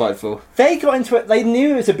 so spiteful. They got into it. They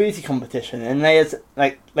knew it was a beauty competition, and they had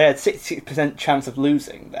 60% chance of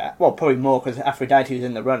losing that. Well, probably more because Aphrodite was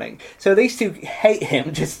in the running. So these two hate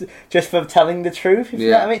him just for telling the truth. If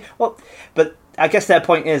you know what I mean. Well, but I guess their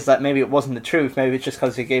point is that maybe it wasn't the truth. Maybe it's just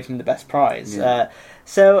because he gave him the best prize. Yeah.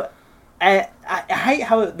 I hate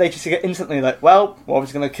how they just get instantly like, well, we're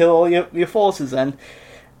obviously going to kill all your forces then.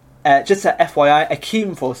 Just a FYI,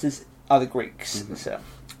 Achaean forces are the Greeks. Mm-hmm. So.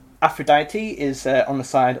 Aphrodite is on the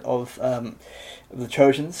side of the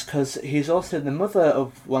Trojans because he's also the mother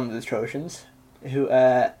of one of the Trojans, who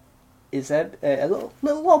is a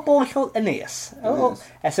little boy called Aeneas.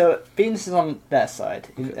 So Venus is on their side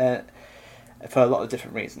for a lot of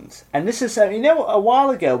different reasons. And this is a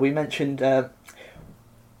while ago we mentioned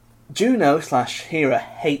Juno/Hera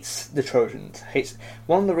hates the Trojans.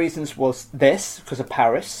 One of the reasons was this because of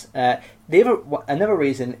Paris. Another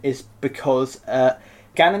reason is because.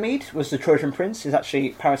 Ganymede was the Trojan prince. He's actually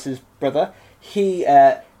Paris' brother. He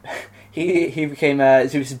became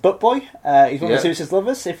Zeus' butt boy. He's one of Zeus'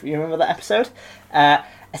 lovers, if you remember that episode.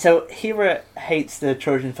 So Hera hates the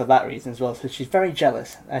Trojan for that reason as well. So she's very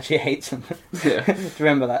jealous and she hates him. Yeah.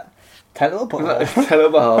 Remember that. Tight little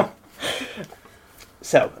butthole.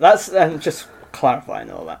 So that's just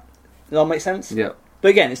clarifying all that. Does that all make sense? Yeah. But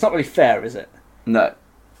again, it's not really fair, is it? No.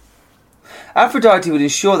 Aphrodite would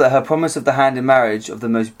ensure that her promise of the hand in marriage of the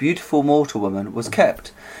most beautiful mortal woman was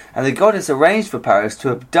kept, and the goddess arranged for Paris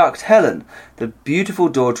to abduct Helen, the beautiful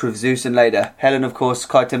daughter of Zeus and Leda. Helen, of course,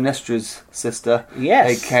 Clytemnestra's sister.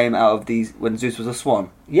 Yes. They came out of these when Zeus was a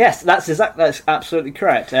swan. Yes, that's absolutely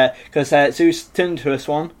correct. Because Zeus turned into a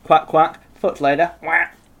swan, quack quack, foot Leda,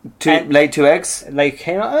 quack. Laid 2 eggs. They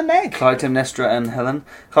came out of an egg. Clytemnestra and Helen.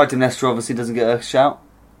 Clytemnestra obviously doesn't get a shout.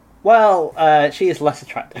 Well, she is less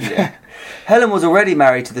attractive. Yeah. Helen was already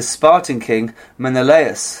married to the Spartan king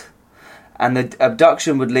Menelaus, and the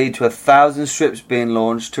abduction would lead to 1,000 ships being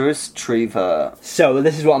launched to retrieve her. So,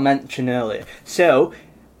 this is what I mentioned earlier. So,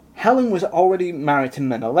 Helen was already married to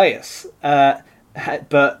Menelaus, but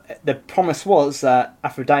the promise was that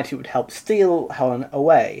Aphrodite would help steal Helen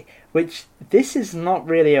away, which this is not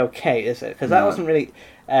really okay, is it? Because that wasn't really...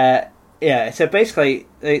 so basically,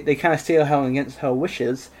 they kind of steal Helen against her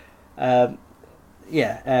wishes. But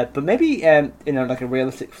maybe like a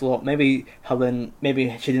realistic flaw. Maybe Helen, she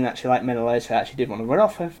didn't actually like Menelaus. She actually did want to run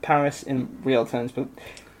off of Paris in real terms. But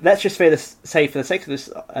let's just say for the sake of this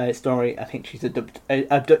story, I think she's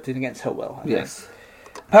abducted against her will. Yes.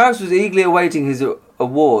 Paris was eagerly awaiting his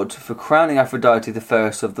award for crowning Aphrodite the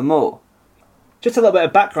fairest of them all. Just a little bit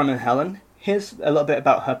of background on Helen. Here's a little bit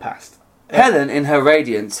about her past. Helen, in her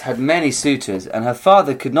radiance, had many suitors, and her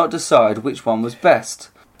father could not decide which one was best.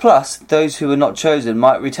 Plus, those who were not chosen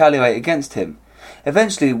might retaliate against him.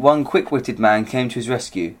 Eventually, one quick-witted man came to his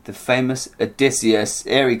rescue, the famous Odysseus.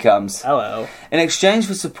 Here he comes. Hello. In exchange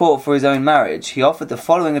for support for his own marriage, he offered the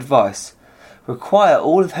following advice. Require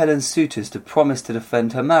all of Helen's suitors to promise to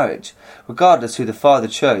defend her marriage, regardless who the father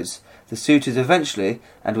chose. The suitors eventually,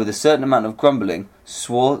 and with a certain amount of grumbling,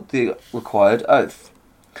 swore the required oath.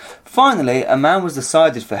 Finally, a man was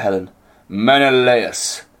decided for Helen.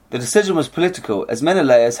 Menelaus. The decision was political, as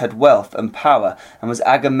Menelaus had wealth and power and was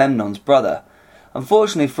Agamemnon's brother.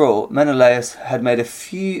 Unfortunately for all, Menelaus had made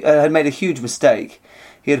a huge mistake.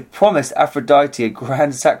 He had promised Aphrodite a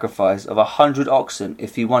grand sacrifice of 100 oxen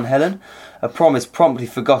if he won Helen, a promise promptly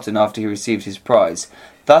forgotten after he received his prize.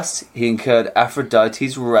 Thus, he incurred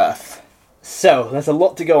Aphrodite's wrath. So, there's a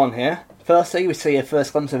lot to go on here. Firstly, we see a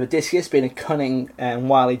first glimpse of Odysseus being a cunning and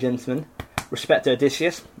wily gentleman. Respect to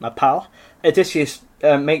Odysseus, my pal. Odysseus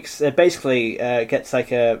gets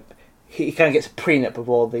like a... he kind of gets a prenup of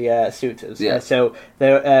all the suitors. Yeah. So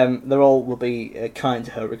they're all will be kind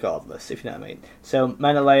to her regardless, if you know what I mean. So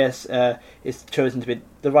Menelaus is chosen to be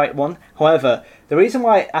the right one. However, the reason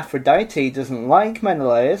why Aphrodite doesn't like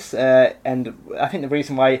Menelaus, and I think the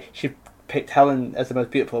reason why she picked Helen as the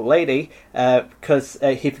most beautiful lady, because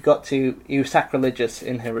he was sacrilegious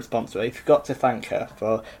in her response to her. He forgot to thank her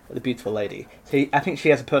for the beautiful lady. So I think she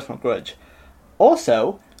has a personal grudge.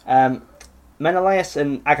 Also, Menelaus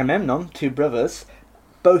and Agamemnon, two brothers,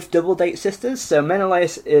 both double date sisters. So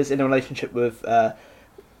Menelaus is in a relationship with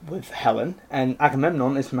Helen, and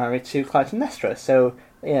Agamemnon is married to Clytemnestra. So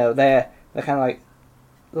they're kind of like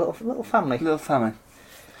little family. Little family.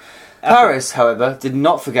 Paris, however, did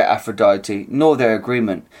not forget Aphrodite, nor their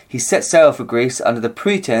agreement. He set sail for Greece under the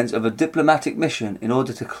pretense of a diplomatic mission in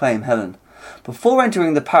order to claim Helen. Before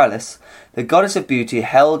entering the palace, the goddess of beauty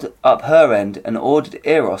held up her end and ordered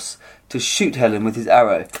Eros to shoot Helen with his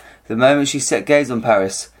arrow. The moment she set gaze on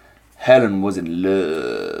Paris, Helen was in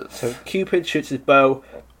love. So Cupid shoots his bow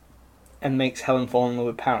and makes Helen fall in love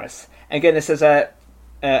with Paris. Again, this is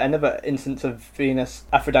another instance of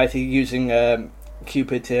Aphrodite using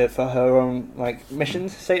Cupid for her own mission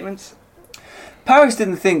statements. Paris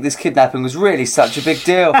didn't think this kidnapping was really such a big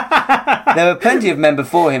deal. There were plenty of men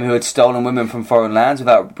before him who had stolen women from foreign lands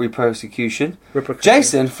without repercussion.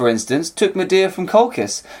 Jason, for instance, took Medea from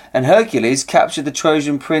Colchis, and Hercules captured the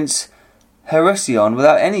Trojan prince Heracyon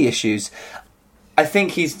without any issues. I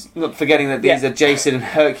think he's not forgetting that these are Jason and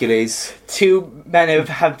Hercules. Two men who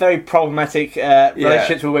have very problematic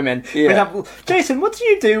relationships with women. For example, Jason, what do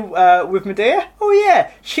you do with Medea? Oh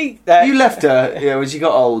yeah, she... you left her when she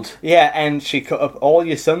got old. Yeah, and she cut up all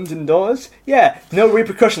your sons and daughters. Yeah, no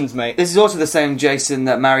repercussions, mate. This is also the same Jason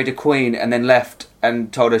that married a queen and then left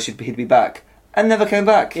and told her he'd be back. And never came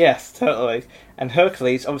back. Yes, totally. And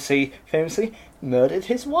Hercules, obviously, famously, murdered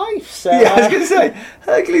his wife. So, yeah, I was going to say,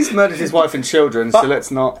 Hercules murdered his wife and children, so let's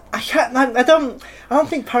not... I don't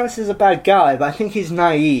think Paris is a bad guy, but I think he's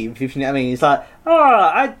naive, if you know what I mean. He's like,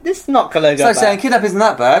 this is not going to go back. So saying kidnap isn't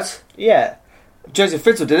that bad. Yeah. Joseph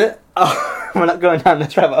Fritzl did it. Oh, we're not going down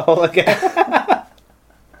this rabbit hole again.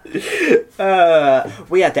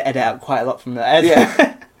 We had to edit out quite a lot from that.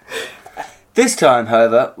 Yeah. This time,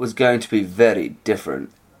 however, was going to be very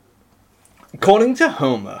different. According to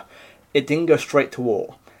Homer, it didn't go straight to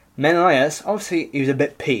war. Menelaus, obviously, he was a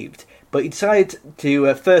bit peeved, but he decided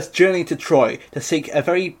to first journey to Troy to seek a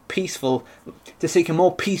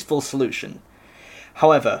more peaceful solution.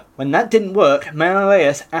 However, when that didn't work,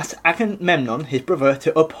 Menelaus asked Agamemnon, his brother,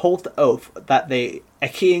 to uphold the oath that the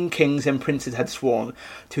Achaean kings and princes had sworn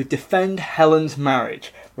to defend Helen's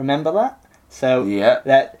marriage. Remember that? So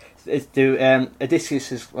that is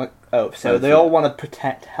Odysseus' oath. So they all want to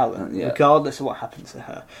protect Helen, regardless of what happens to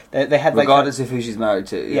her. They had regardless of who she's married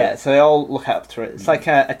to. Yeah, so they all look up to it. It's like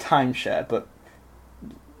a timeshare, but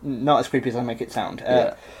not as creepy as I make it sound.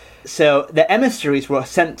 So the emissaries were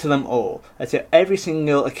sent to them all, to every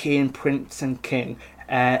single Achaean prince and king,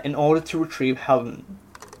 in order to retrieve Helen.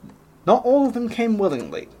 Not all of them came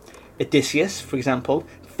willingly. Odysseus, for example,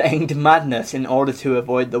 feigned madness in order to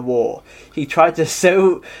avoid the war. He tried to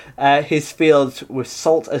sow his fields with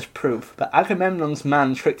salt as proof, but Agamemnon's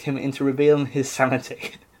man tricked him into revealing his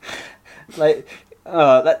sanity.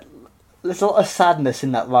 There's a lot of sadness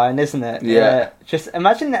in that line, isn't it? Yeah. Just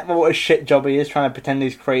imagine what a shit job he is trying to pretend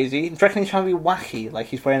he's crazy. Do you reckon he's trying to be wacky? Like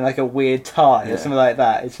he's wearing a weird tie or something like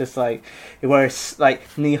that. It's just he wears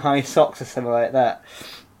knee-high socks or something like that.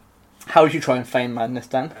 How would you try and feign madness,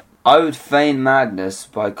 Dan? I would feign madness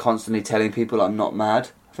by constantly telling people I'm not mad.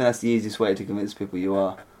 I think that's the easiest way to convince people you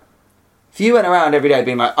are. If you went around every day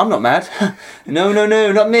being like, I'm not mad. No,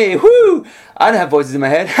 not me. Whoo! I don't have voices in my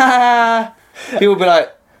head. Ha! People would be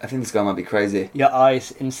like, I think this guy might be crazy. Your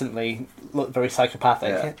eyes instantly look very psychopathic.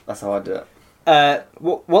 Yeah, that's how I do it.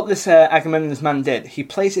 What this Agamemnon's man did, he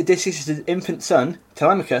placed Odysseus' infant son,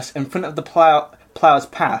 Telemachus, in front of the plough's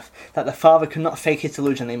path, that the father could not fake his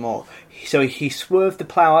delusion anymore. So he swerved the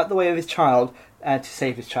plough out the way of his child to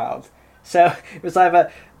save his child. So it was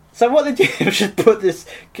either... So what they did was just put this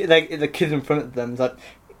the kid in front of them. It's like,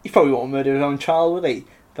 he probably won't murder his own child, would he?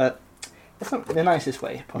 But that's not the nicest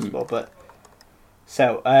way possible. But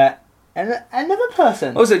so another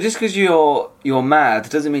person. Also, just because you're mad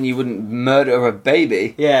doesn't mean you wouldn't murder a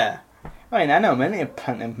baby. Yeah, I mean I know many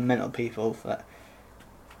plenty of mental people that.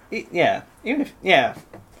 Yeah, even if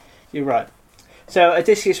you're right. So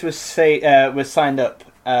Odysseus was signed up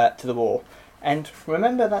to the war, and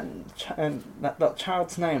remember that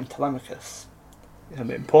child's name, Telemachus. It's going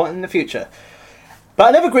to be important in the future. But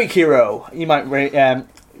another Greek hero, you might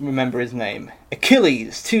remember his name,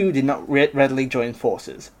 Achilles, too, did not readily join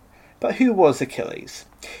forces. But who was Achilles?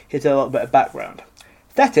 Here's a little bit of background.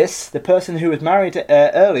 Thetis, the person who was married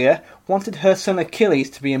earlier, wanted her son Achilles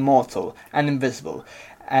to be immortal and invisible,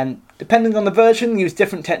 and depending on the version, used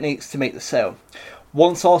different techniques to make this so.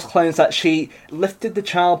 One source claims that she lifted the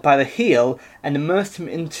child by the heel and immersed him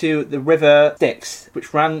into the river Styx,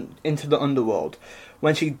 which ran into the underworld.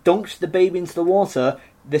 When she dunked the baby into the water,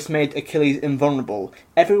 this made Achilles invulnerable,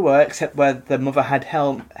 everywhere except where the mother had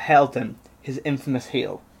held him, his infamous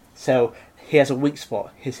heel. So he has a weak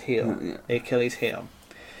spot, his heel, the Achilles heel.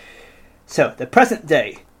 So, the present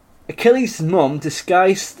day. Achilles' mum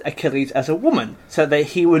disguised Achilles as a woman, so that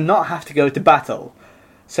he would not have to go to battle.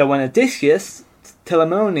 So when Odysseus,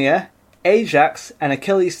 Telamonian, Ajax, and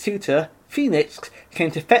Achilles' tutor, Phoenix,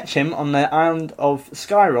 came to fetch him on the island of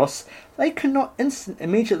Skyros, they could not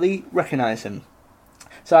immediately recognise him.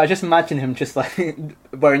 So I just imagine him just like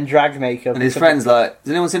wearing drag makeup. And his friend's like,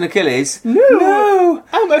 has anyone seen Achilles? No,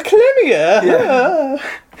 I'm Achilles. Yeah.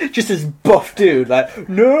 Just this buff dude, like,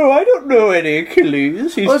 no, I don't know any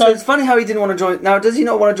Achilles. Also, it's funny how he didn't want to join. Now, does he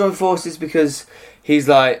not want to join forces because he's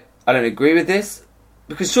like, I don't agree with this?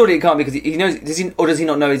 Because surely it can't be because he knows. Does he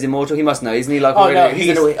not know he's immortal? He must know, isn't he? Like,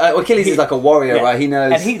 Achilles is like a warrior, right? He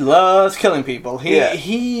knows, and he loves killing people. He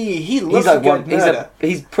loves a good murder.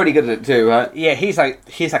 He's pretty good at it too, right? Yeah, he's like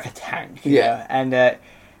a tank. You know? And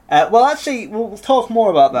well, actually, we'll talk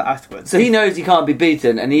more about that afterwards. So he knows he can't be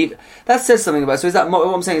beaten, and that says something about. So is that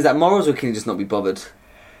what I'm saying? Is that morals, or can he just not be bothered?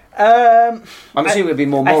 I'm assuming it'd be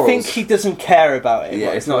more morals. I think he doesn't care about it. Yeah,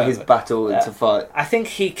 it's not his battle to fight. I think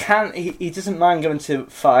he can. He doesn't mind going to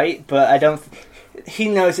fight, but I don't. He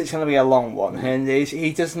knows it's going to be a long one, and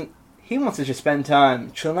he doesn't. He wants to just spend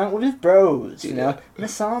time chilling out with his bros, you know,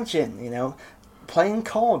 massaging, you know, playing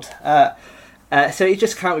COD. So he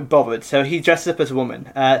just can't be bothered. So he dresses up as a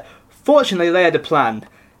woman. Fortunately, they had a plan.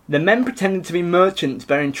 The men pretended to be merchants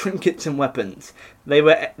bearing trinkets and weapons. They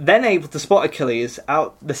were then able to spot Achilles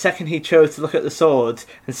out the second he chose to look at the swords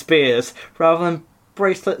and spears rather than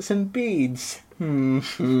bracelets and beads. Bit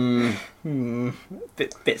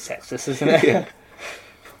sexist, isn't it? Yeah.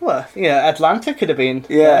 Well, yeah, Atlanta could have been.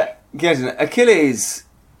 Yeah, Achilles.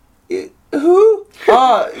 Who?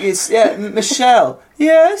 Michelle.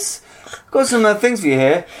 Yes. Got some things for you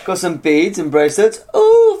here. Got some beads and bracelets.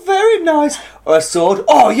 Oh, very nice. Or a sword.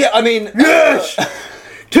 Oh, yeah, I mean... Yes!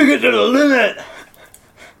 Took it to the limit!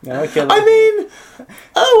 No, okay, I mean...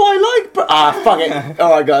 I like... fuck it.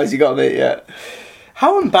 Alright, guys, you got me, yeah.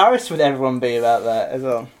 How embarrassed would everyone be about that as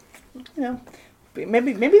well? You know,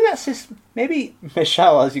 maybe that's his... Maybe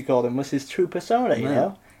Michelle, as you called him, was his true persona, you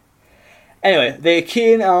know? Anyway, the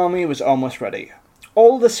Achaean army was almost ready.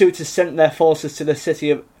 All the suitors sent their forces to the city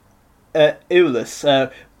of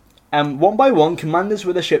Iolus, and one by one commanders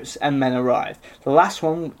with the ships and men arrived. The last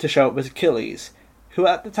one to show up was Achilles, who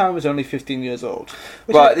at the time was only 15 years old.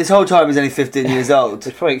 Right, this whole time he's only 15 years old.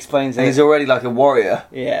 Which probably explains it. And he's already like a warrior.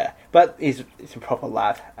 Yeah, but he's a proper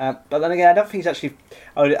lad. But then again, I don't think he's actually...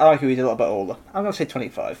 I would argue he's a little bit older. I'm going to say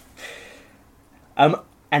 25.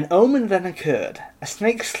 An omen then occurred. A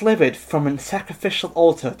snake slithered from a sacrificial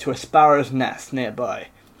altar to a sparrow's nest nearby.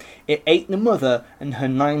 It ate the mother and her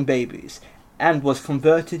 9 babies, and was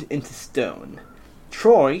converted into stone.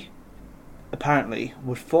 Troy, apparently,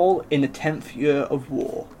 would fall in the 10th year of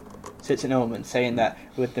war. So it's an omen saying that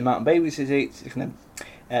with the amount of babies it eats,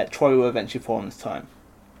 Troy will eventually fall in its time.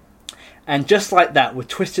 And just like that, with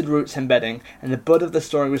twisted roots embedding, and the bud of the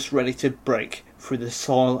story was ready to break through the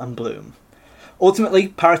soil and bloom. Ultimately,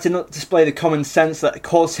 Paris did not display the common sense that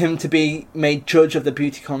caused him to be made judge of the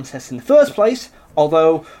beauty contest in the first place,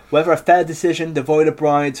 although whether a fair decision devoid of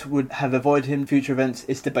brides would have avoided him in future events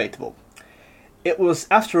is debatable. It was,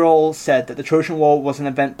 after all, said that the Trojan War was an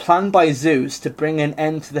event planned by Zeus to bring an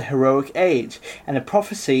end to the heroic age, and a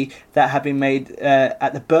prophecy that had been made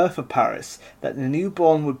at the birth of Paris, that the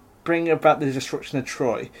newborn would bring about the destruction of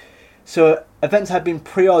Troy. So events had been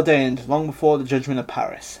preordained long before the judgment of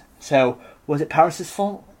Paris. So, was it Paris'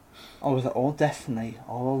 fault? Or was it all destiny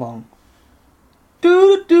all along?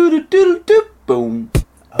 Do-do-do-do-do-do. Boom.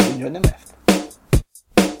 Oh, you're in the myth.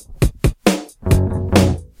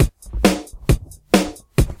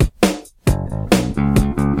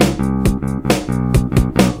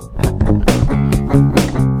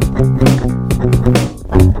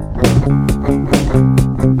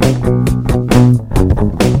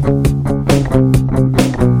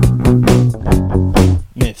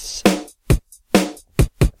 Myths.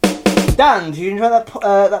 Dan, did you enjoy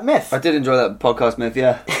that myth? I did enjoy that podcast myth,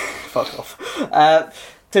 yeah. Fuck off.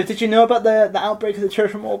 So did you know about the outbreak of the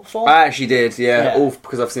Trojan War before? I actually did, yeah. All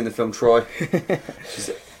because I've seen the film Troy.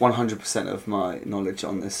 100% of my knowledge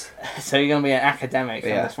on this. So you're going to be an academic on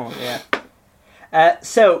Yeah. this one, yeah.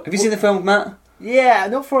 So Have you seen the film, Matt? Yeah,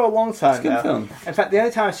 not for a long time. It's a good though. film. In fact, the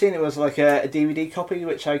only time I've seen it was like a DVD copy,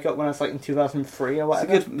 which I got when I was like in 2003 or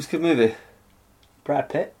whatever. It's a good movie. Brad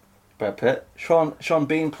Pitt. Brad Pitt. Sean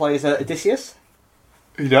Bean plays Odysseus.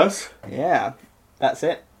 He does. Yeah, that's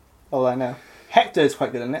it. All I know. Hector's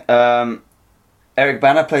quite good in it. Eric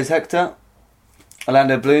Bana plays Hector.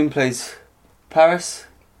 Orlando Bloom plays Paris.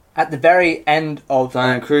 At the very end of...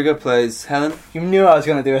 Diane Kruger plays Helen. You knew I was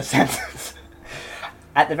going to do a sentence.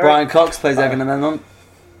 At the very... Brian Cox plays Agamemnon.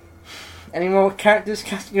 Any more characters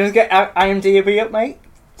cast? You want to get IMDb up, mate?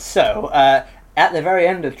 So, at the very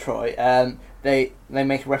end of Troy, they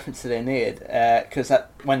make a reference to the Aeneid, because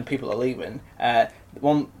when people are leaving,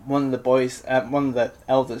 one of the boys, one of the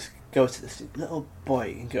elders goes to this little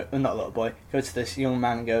boy, goes to this young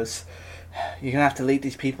man and goes, "You're going to have to lead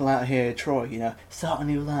these people out here, Troy, start a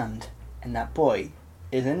new land." And that boy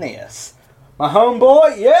is Aeneas. My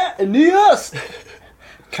homeboy, yeah, Aeneas!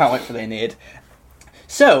 Can't wait for the Aeneid.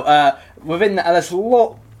 So, within that, there's a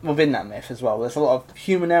lot within that myth as well. There's a lot of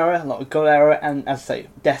human error, a lot of god error, and, as I say,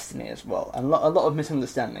 destiny as well. And a lot of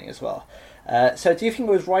misunderstanding as well. So, do you think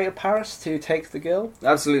it was right of Paris to take the girl?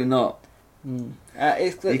 Absolutely not.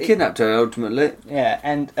 He kidnapped her ultimately. Yeah,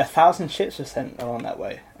 and 1,000 ships were sent along that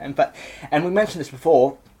way. And we mentioned this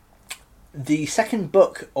before. The second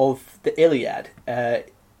book of the Iliad, the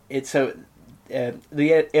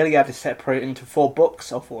Iliad is separated into 4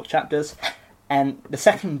 books or 4 chapters, and the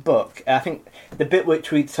second book, I think the bit which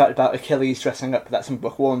we talked about Achilles dressing up, that's in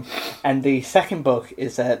book 1, and the second book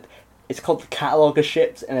is it's called the Catalogue of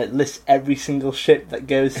Ships, and it lists every single ship that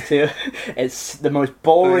goes to. It's the most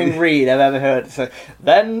boring read I've ever heard. So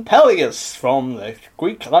then Peleus from the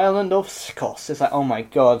Greek island of Skos. It's like, oh my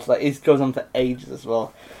god, like it goes on for ages as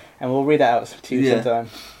well, and we'll read it out to you sometime.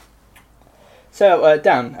 So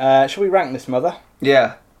Dan, shall we rank this, mother?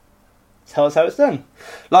 Yeah. Tell us how it's done.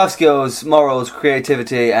 Life skills, morals,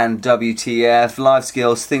 creativity, and WTF. Life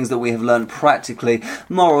skills, things that we have learned practically.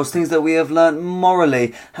 Morals, things that we have learned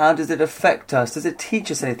morally. How does it affect us? Does it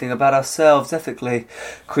teach us anything about ourselves ethically?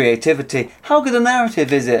 Creativity, how good a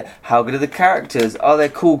narrative is it? How good are the characters? Are there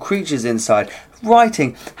cool creatures inside?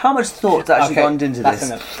 Writing, how much thought's actually gone into this?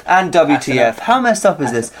 Enough. And WTF, how messed up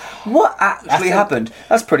is this? What actually happened?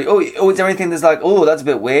 That's pretty... Oh, is there anything that's like, oh, that's a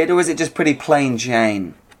bit weird? Or is it just pretty plain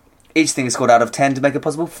Jane? Each thing is scored out of 10 to make it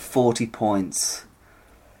possible 40 points.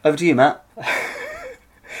 Over to you, Matt.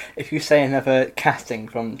 If you say another casting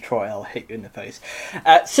from Troy, I'll hit you in the face.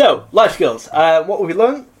 So, life skills. What have we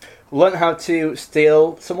learned? We learned how to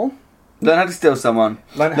steal someone. Learn how to steal someone.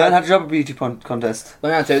 Learn how to jump a beauty contest.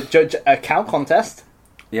 Learn how to judge a cow contest.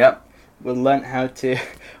 Yep. We'll learn how to...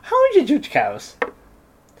 How would you judge cows?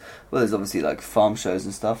 Well, there's obviously like farm shows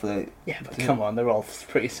and stuff. Yeah, but come on, they're all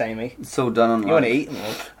pretty samey. It's all done on. You want to eat them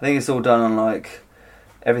all? I think it's all done on like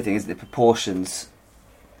everything. Is the proportions?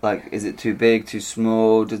 Like, is it too big, too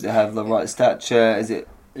small? Does it have the right stature? Is it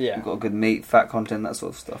got a good meat, fat content, that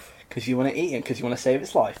sort of stuff? Because you want to eat it, because you want to save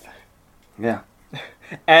its life. Yeah.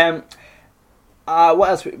 What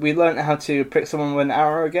else? We learned how to prick someone with an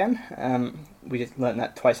arrow again. We just learned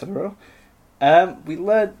that twice in a row. We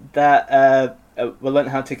learned that. We learned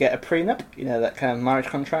how to get a prenup. That kind of marriage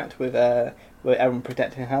contract with everyone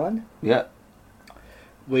protecting Helen. Yeah.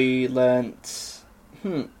 We learned. We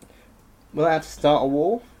learned how to start a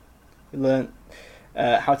war. We learned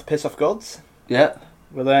how to piss off gods. Yeah.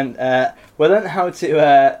 We learned how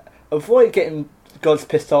to avoid getting gods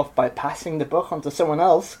pissed off by passing the book on to someone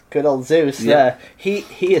else. Good old Zeus. Yeah. He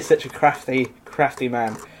is such a crafty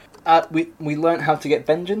man. We learned how to get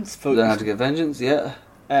vengeance. Learn how to get vengeance. Yeah.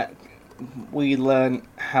 We learn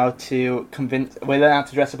how to convince. We learn how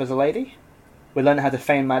to dress up as a lady. We learn how to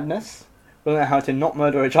feign madness. We learn how to not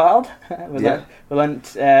murder a child. We learned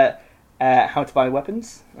how to buy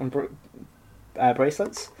weapons and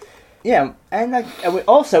bracelets. Yeah, and we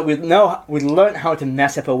learned how to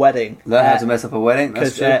mess up a wedding. Learn how to mess up a wedding.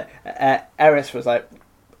 That's true. Eris was like,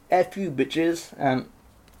 "F you bitches."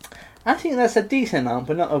 I think that's a decent amount,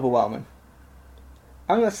 but not overwhelming.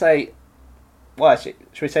 I'm gonna say. Well, actually,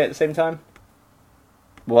 should we say it at the same time?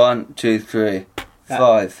 1, 2, 3,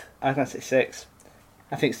 5. I was going to say 6.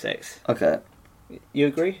 I think 6. Okay. You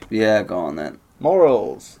agree? Yeah, go on then.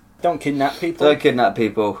 Morals. Don't kidnap people. Don't kidnap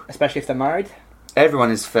people. Especially if they're married. Everyone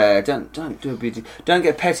is fair. Don't do a beauty. Don't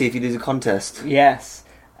get petty if you lose a contest. Yes.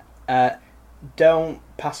 Don't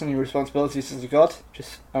pass on your responsibilities as a god.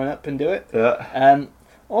 Just own up and do it. Yeah.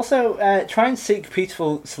 Also, try and seek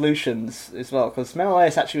peaceful solutions as well, because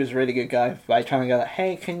Menelaus actually was a really good guy by trying to go like,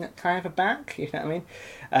 hey, can I have a back? You know what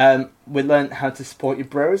I mean? We learned how to support your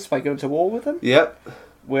bros by going to war with them. Yep.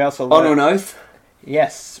 We also Honor and oath.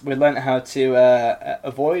 Yes, we learned how to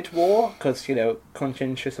avoid war, because,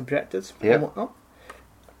 conscientious objectors and whatnot.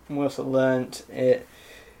 And we also learned it...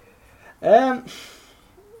 I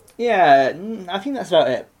think that's about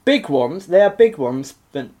it. Big ones, they are big ones,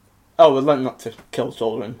 but... Oh, we learned not to kill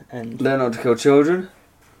children. And Learn not to kill children.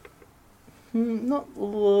 not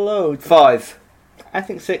loads. 5. I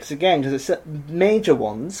think 6 again, because it's major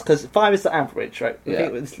ones, because 5 is the average, right? Yeah.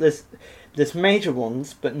 I think there's major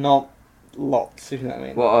ones, but not lots, if you know what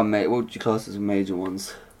I mean. What would you class as major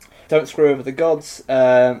ones? Don't screw over the gods,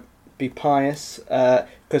 be pious,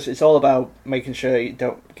 because it's all about making sure you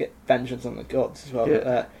don't get vengeance on the gods as well.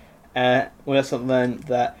 Yeah. We also learned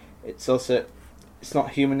that it's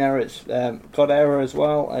not human error, it's God error as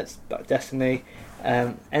well, it's about destiny,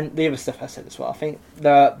 and the other stuff I said as well. I think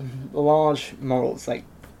there are large morals like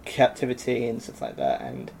captivity and stuff like that,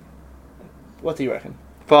 and what do you reckon?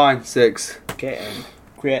 Fine, 6. Getting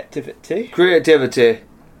creativity. Creativity.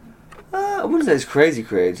 I wouldn't say it's crazy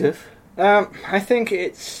creative. I think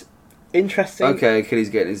it's interesting. Okay,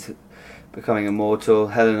 Achilles becoming immortal.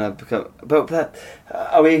 Helena but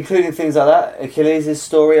are we including things like that? Achilles'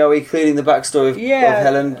 story? Are we including the backstory of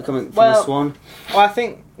Helen becoming from a swan? Well, I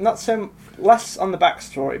think not so less on the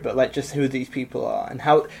backstory, but like just who these people are and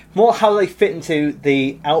how they fit into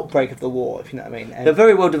the outbreak of the war. If you know what I mean. And they're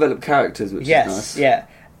very well developed characters, which is nice. Yeah.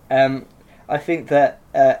 I think that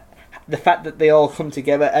the fact that they all come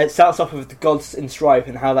together. It starts off with the gods in strife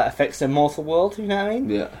and how that affects the mortal world. You know what I mean?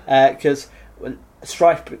 Yeah. Because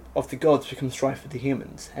strife of the gods becomes strife of the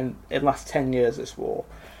humans, and it lasts 10 years, this war.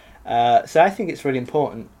 So I think it's really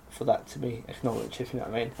important for that to be acknowledged, if you know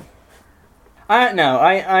what I mean. I don't know,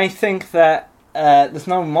 I think that there's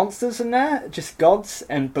no monsters in there, just gods,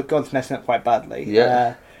 but gods messing up quite badly.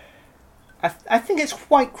 Yeah. I think it's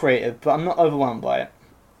quite creative, but I'm not overwhelmed by it.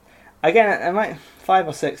 Again, I might 5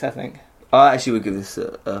 or 6, I think. I actually would give this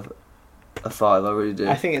a 5, I really do.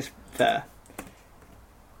 I think it's fair.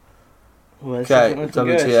 Okay,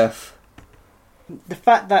 WTF. The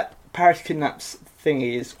fact that Paris kidnaps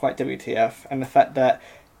Thingy is quite WTF, and the fact that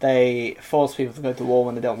they force people to go to war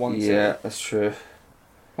when they don't want to. Yeah, that's true.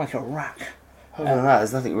 Like a rack. Other than that,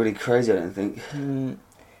 there's nothing really crazy, I don't think.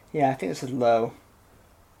 Yeah, I think this is low.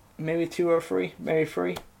 Maybe 2 or 3. Maybe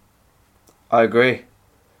 3. I agree.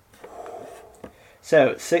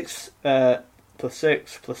 So, 6 plus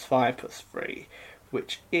 6 plus 5 plus 3,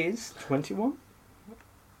 which is 21?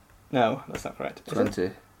 No, that's not correct.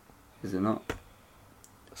 20. Is it not?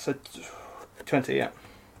 So, 20, yeah.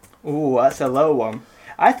 Ooh, that's a low one.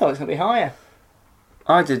 I thought it was going to be higher.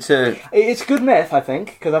 I did too. It's good myth, I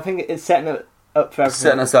think, because I think it's setting it up for everything.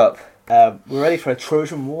 Setting us up. We're ready for a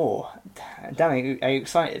Trojan War. Dan, are you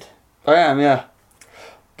excited? I am, yeah.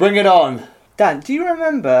 Bring it on. Dan, do you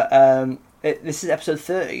remember, this is episode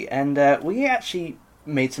 30, and we actually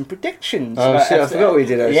made some predictions. Oh shit, I forgot we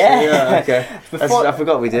did actually. Yeah, okay. I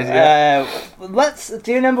forgot we did, yeah.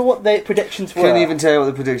 Do you remember what the predictions were? Couldn't even tell you what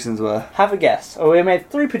the predictions were. Have a guess. Oh, we made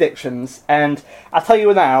 3 predictions, and I'll tell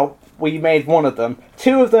you now, we made one of them.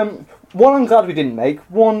 2 of them, one I'm glad we didn't make,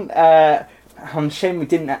 one, I'm ashamed we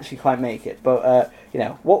didn't actually quite make it, but,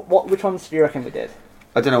 which ones do you reckon we did?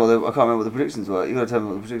 I don't know I can't remember what the predictions were. You gotta tell me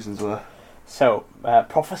what the predictions were. So,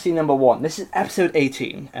 prophecy number 1. This is episode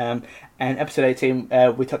 18. And episode 18,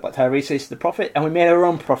 we talked about Tiresias the prophet, and we made our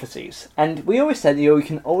own prophecies. And we always said, we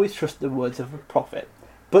can always trust the words of a prophet.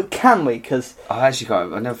 But can we? Because I actually can't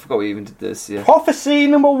remember. I never forgot we even did this, yeah. Prophecy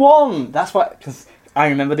number 1! That's why, because I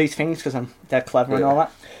remember these things, because I'm dead clever and all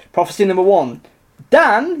that. Prophecy number 1.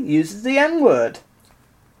 Dan uses the N-word.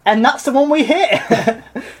 And that's the one we hit.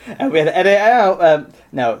 And we had to edit it out.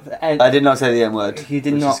 No. I did not say the N-word. You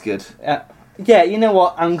did which not. Is good. Yeah, you know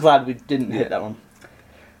what? I'm glad we didn't hit that one.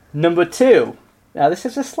 Number 2. Now, this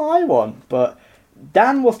is a sly one, but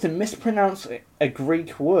Dan was to mispronounce a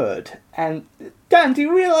Greek word. And, Dan, do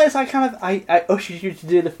you realise I ushered you to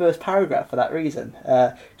do the first paragraph for that reason?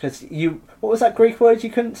 Because what was that Greek word you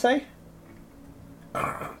couldn't say?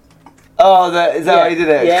 Oh, is that how you did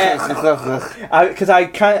it? Yeah. Because I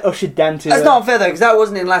kind of ushered Dan to... That's not fair, though, because that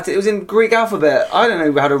wasn't in Latin. It was in Greek alphabet. I don't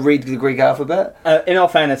know how to read the Greek alphabet. In all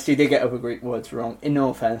fairness, you did get other Greek words wrong. In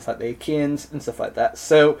all fairness, like the Achaeans and stuff like that.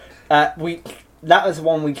 So, that was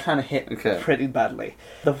one we kind of hit pretty badly.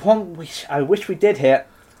 The one I wish we did hit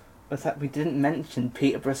was that we didn't mention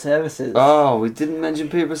Peterborough Services. Oh, we didn't mention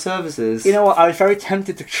Peterborough Services. You know what? I was very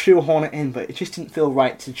tempted to shoehorn it in, but it just didn't feel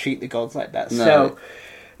right to treat the gods like that. No. So...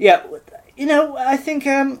 Yeah, I think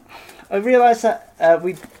I realised that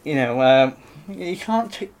you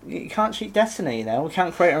can't cheat destiny. We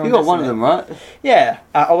can't create our own. You got destiny. one of them, right? Yeah,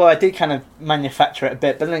 although I did kind of manufacture it a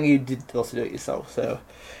bit, but then you did also do it yourself. So,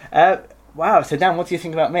 wow. So Dan, what do you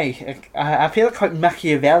think about me? I feel like quite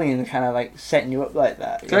Machiavellian, kind of like setting you up like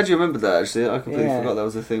that. Glad you remembered that. Actually, I completely forgot that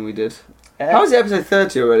was the thing we did. How was it episode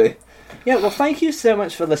 30 already? Yeah, well, thank you so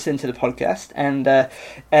much for listening to the podcast, and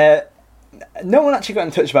no one actually got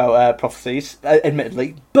in touch about prophecies,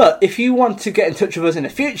 admittedly, but if you want to get in touch with us in the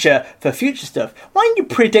future for future stuff, why don't you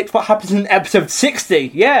predict what happens in episode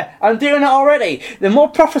 60? Yeah, I'm doing it already. There are more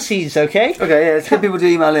prophecies, okay? Okay, yeah, let's get people to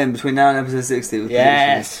email in between now and episode 60 with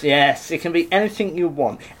predictions. Yes, it can be anything you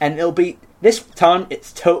want, and it'll be... This time,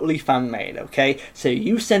 it's totally fan-made, okay? So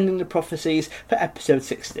you send in the prophecies for episode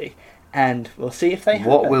 60, and we'll see if they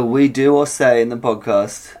happen. What will we do or say in the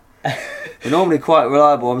podcast? We're normally quite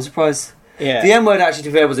reliable. I'm surprised... Yeah. The M word actually, to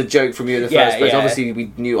be fair, was a joke from you in the first place. Yeah. Obviously,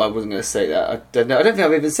 we knew I wasn't going to say that. I don't know. I don't think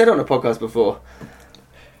I've even said it on a podcast before.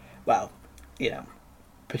 Well,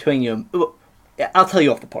 between you and... I'll tell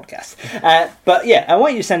you off the podcast. But yeah, I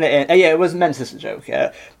want you to send it in. It was meant as a joke.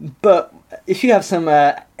 But if you have some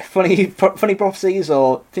funny prophecies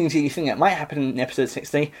or things that you think that might happen in episode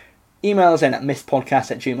 60, email us in at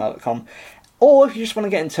misspodcast@gmail.com. Or if you just want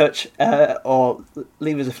to get in touch or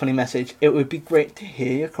leave us a funny message, it would be great to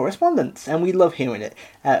hear your correspondence. And we love hearing it.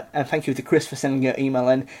 And thank you to Chris for sending your email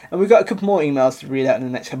in. And we've got a couple more emails to read out in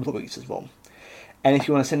the next couple of weeks as well. And if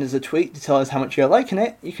you want to send us a tweet to tell us how much you're liking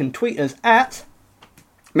it, you can tweet us at...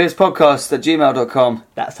 misspodcast@gmail.com.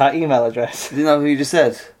 That's our email address. Didn't know who you just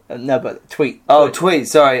said? No, but tweet. Oh, tweet,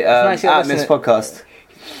 sorry. Nice at misspodcast.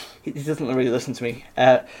 He doesn't really listen to me.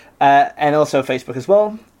 And also Facebook as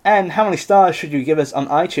well. And how many stars should you give us on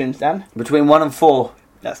iTunes, Dan? Between 1 and 4.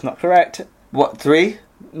 That's not correct. What, 3?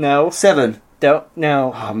 No. 7? Don't.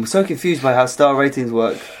 No. Oh, I'm so confused by how star ratings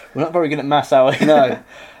work. We're not very good at maths, are we? No.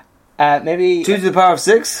 Maybe... 2 to the power of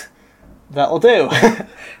 6? That'll do. 5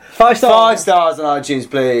 stars. 5 stars on iTunes,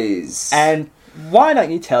 please. And why don't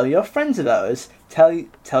you tell your friends about us? Tell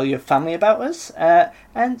your family about us,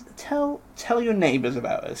 and tell your neighbours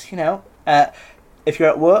about us. If you're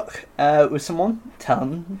at work with someone, tell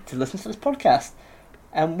them to listen to this podcast.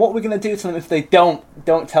 And what we're going to do to them if they don't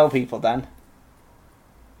tell people, Dan?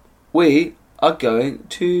 We are going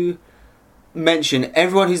to mention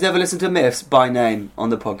everyone who's never listened to Myths by name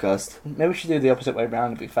on the podcast. Maybe we should do the opposite way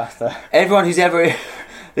around, it'd be faster. Everyone who's ever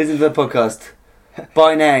listened to the podcast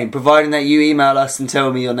by name, providing that you email us and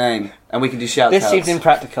tell me your name, and we can do shout-outs. This seems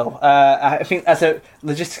impractical. I think that's a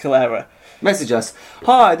logistical error. Message us.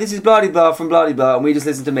 Hi, this is Bloody Blah from Bloody Blah, and we just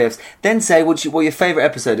listen to Myths. Then say what your favourite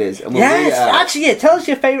episode is, and we'll read it out. Actually, yeah. Tell us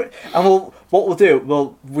your favourite, and what we'll do,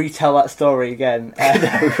 we'll retell that story again.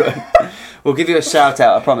 We'll give you a shout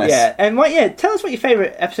out. I promise. Yeah, and tell us what your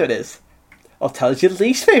favourite episode is, or tell us your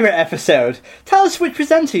least favourite episode. Tell us which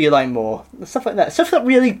presenter you like more, stuff like that. Stuff that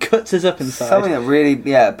really cuts us up inside. Something that really,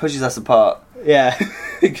 pushes us apart. Yeah,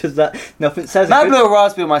 because nothing says. Matt blew a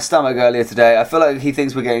raspberry on my stomach earlier today. I feel like he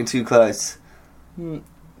thinks we're getting too close. Wait,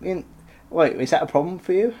 is that a problem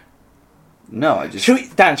for you? No, I just... Should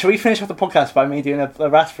we finish off the podcast by me doing a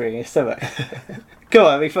raspberry in your stomach? Go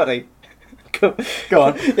on, be funny. Go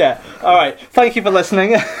on. Yeah. All right. Thank you for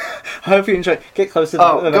listening. I hope you enjoyed. Get closer. Go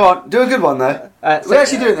on. Do a good one though. We're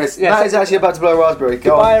actually doing this. Yeah, Matt is actually about to blow a raspberry.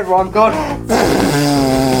 Goodbye, everyone. Go on.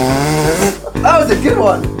 That was a good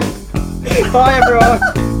one. Bye, everyone.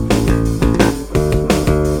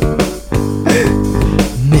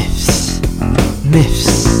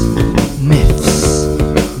 Myths.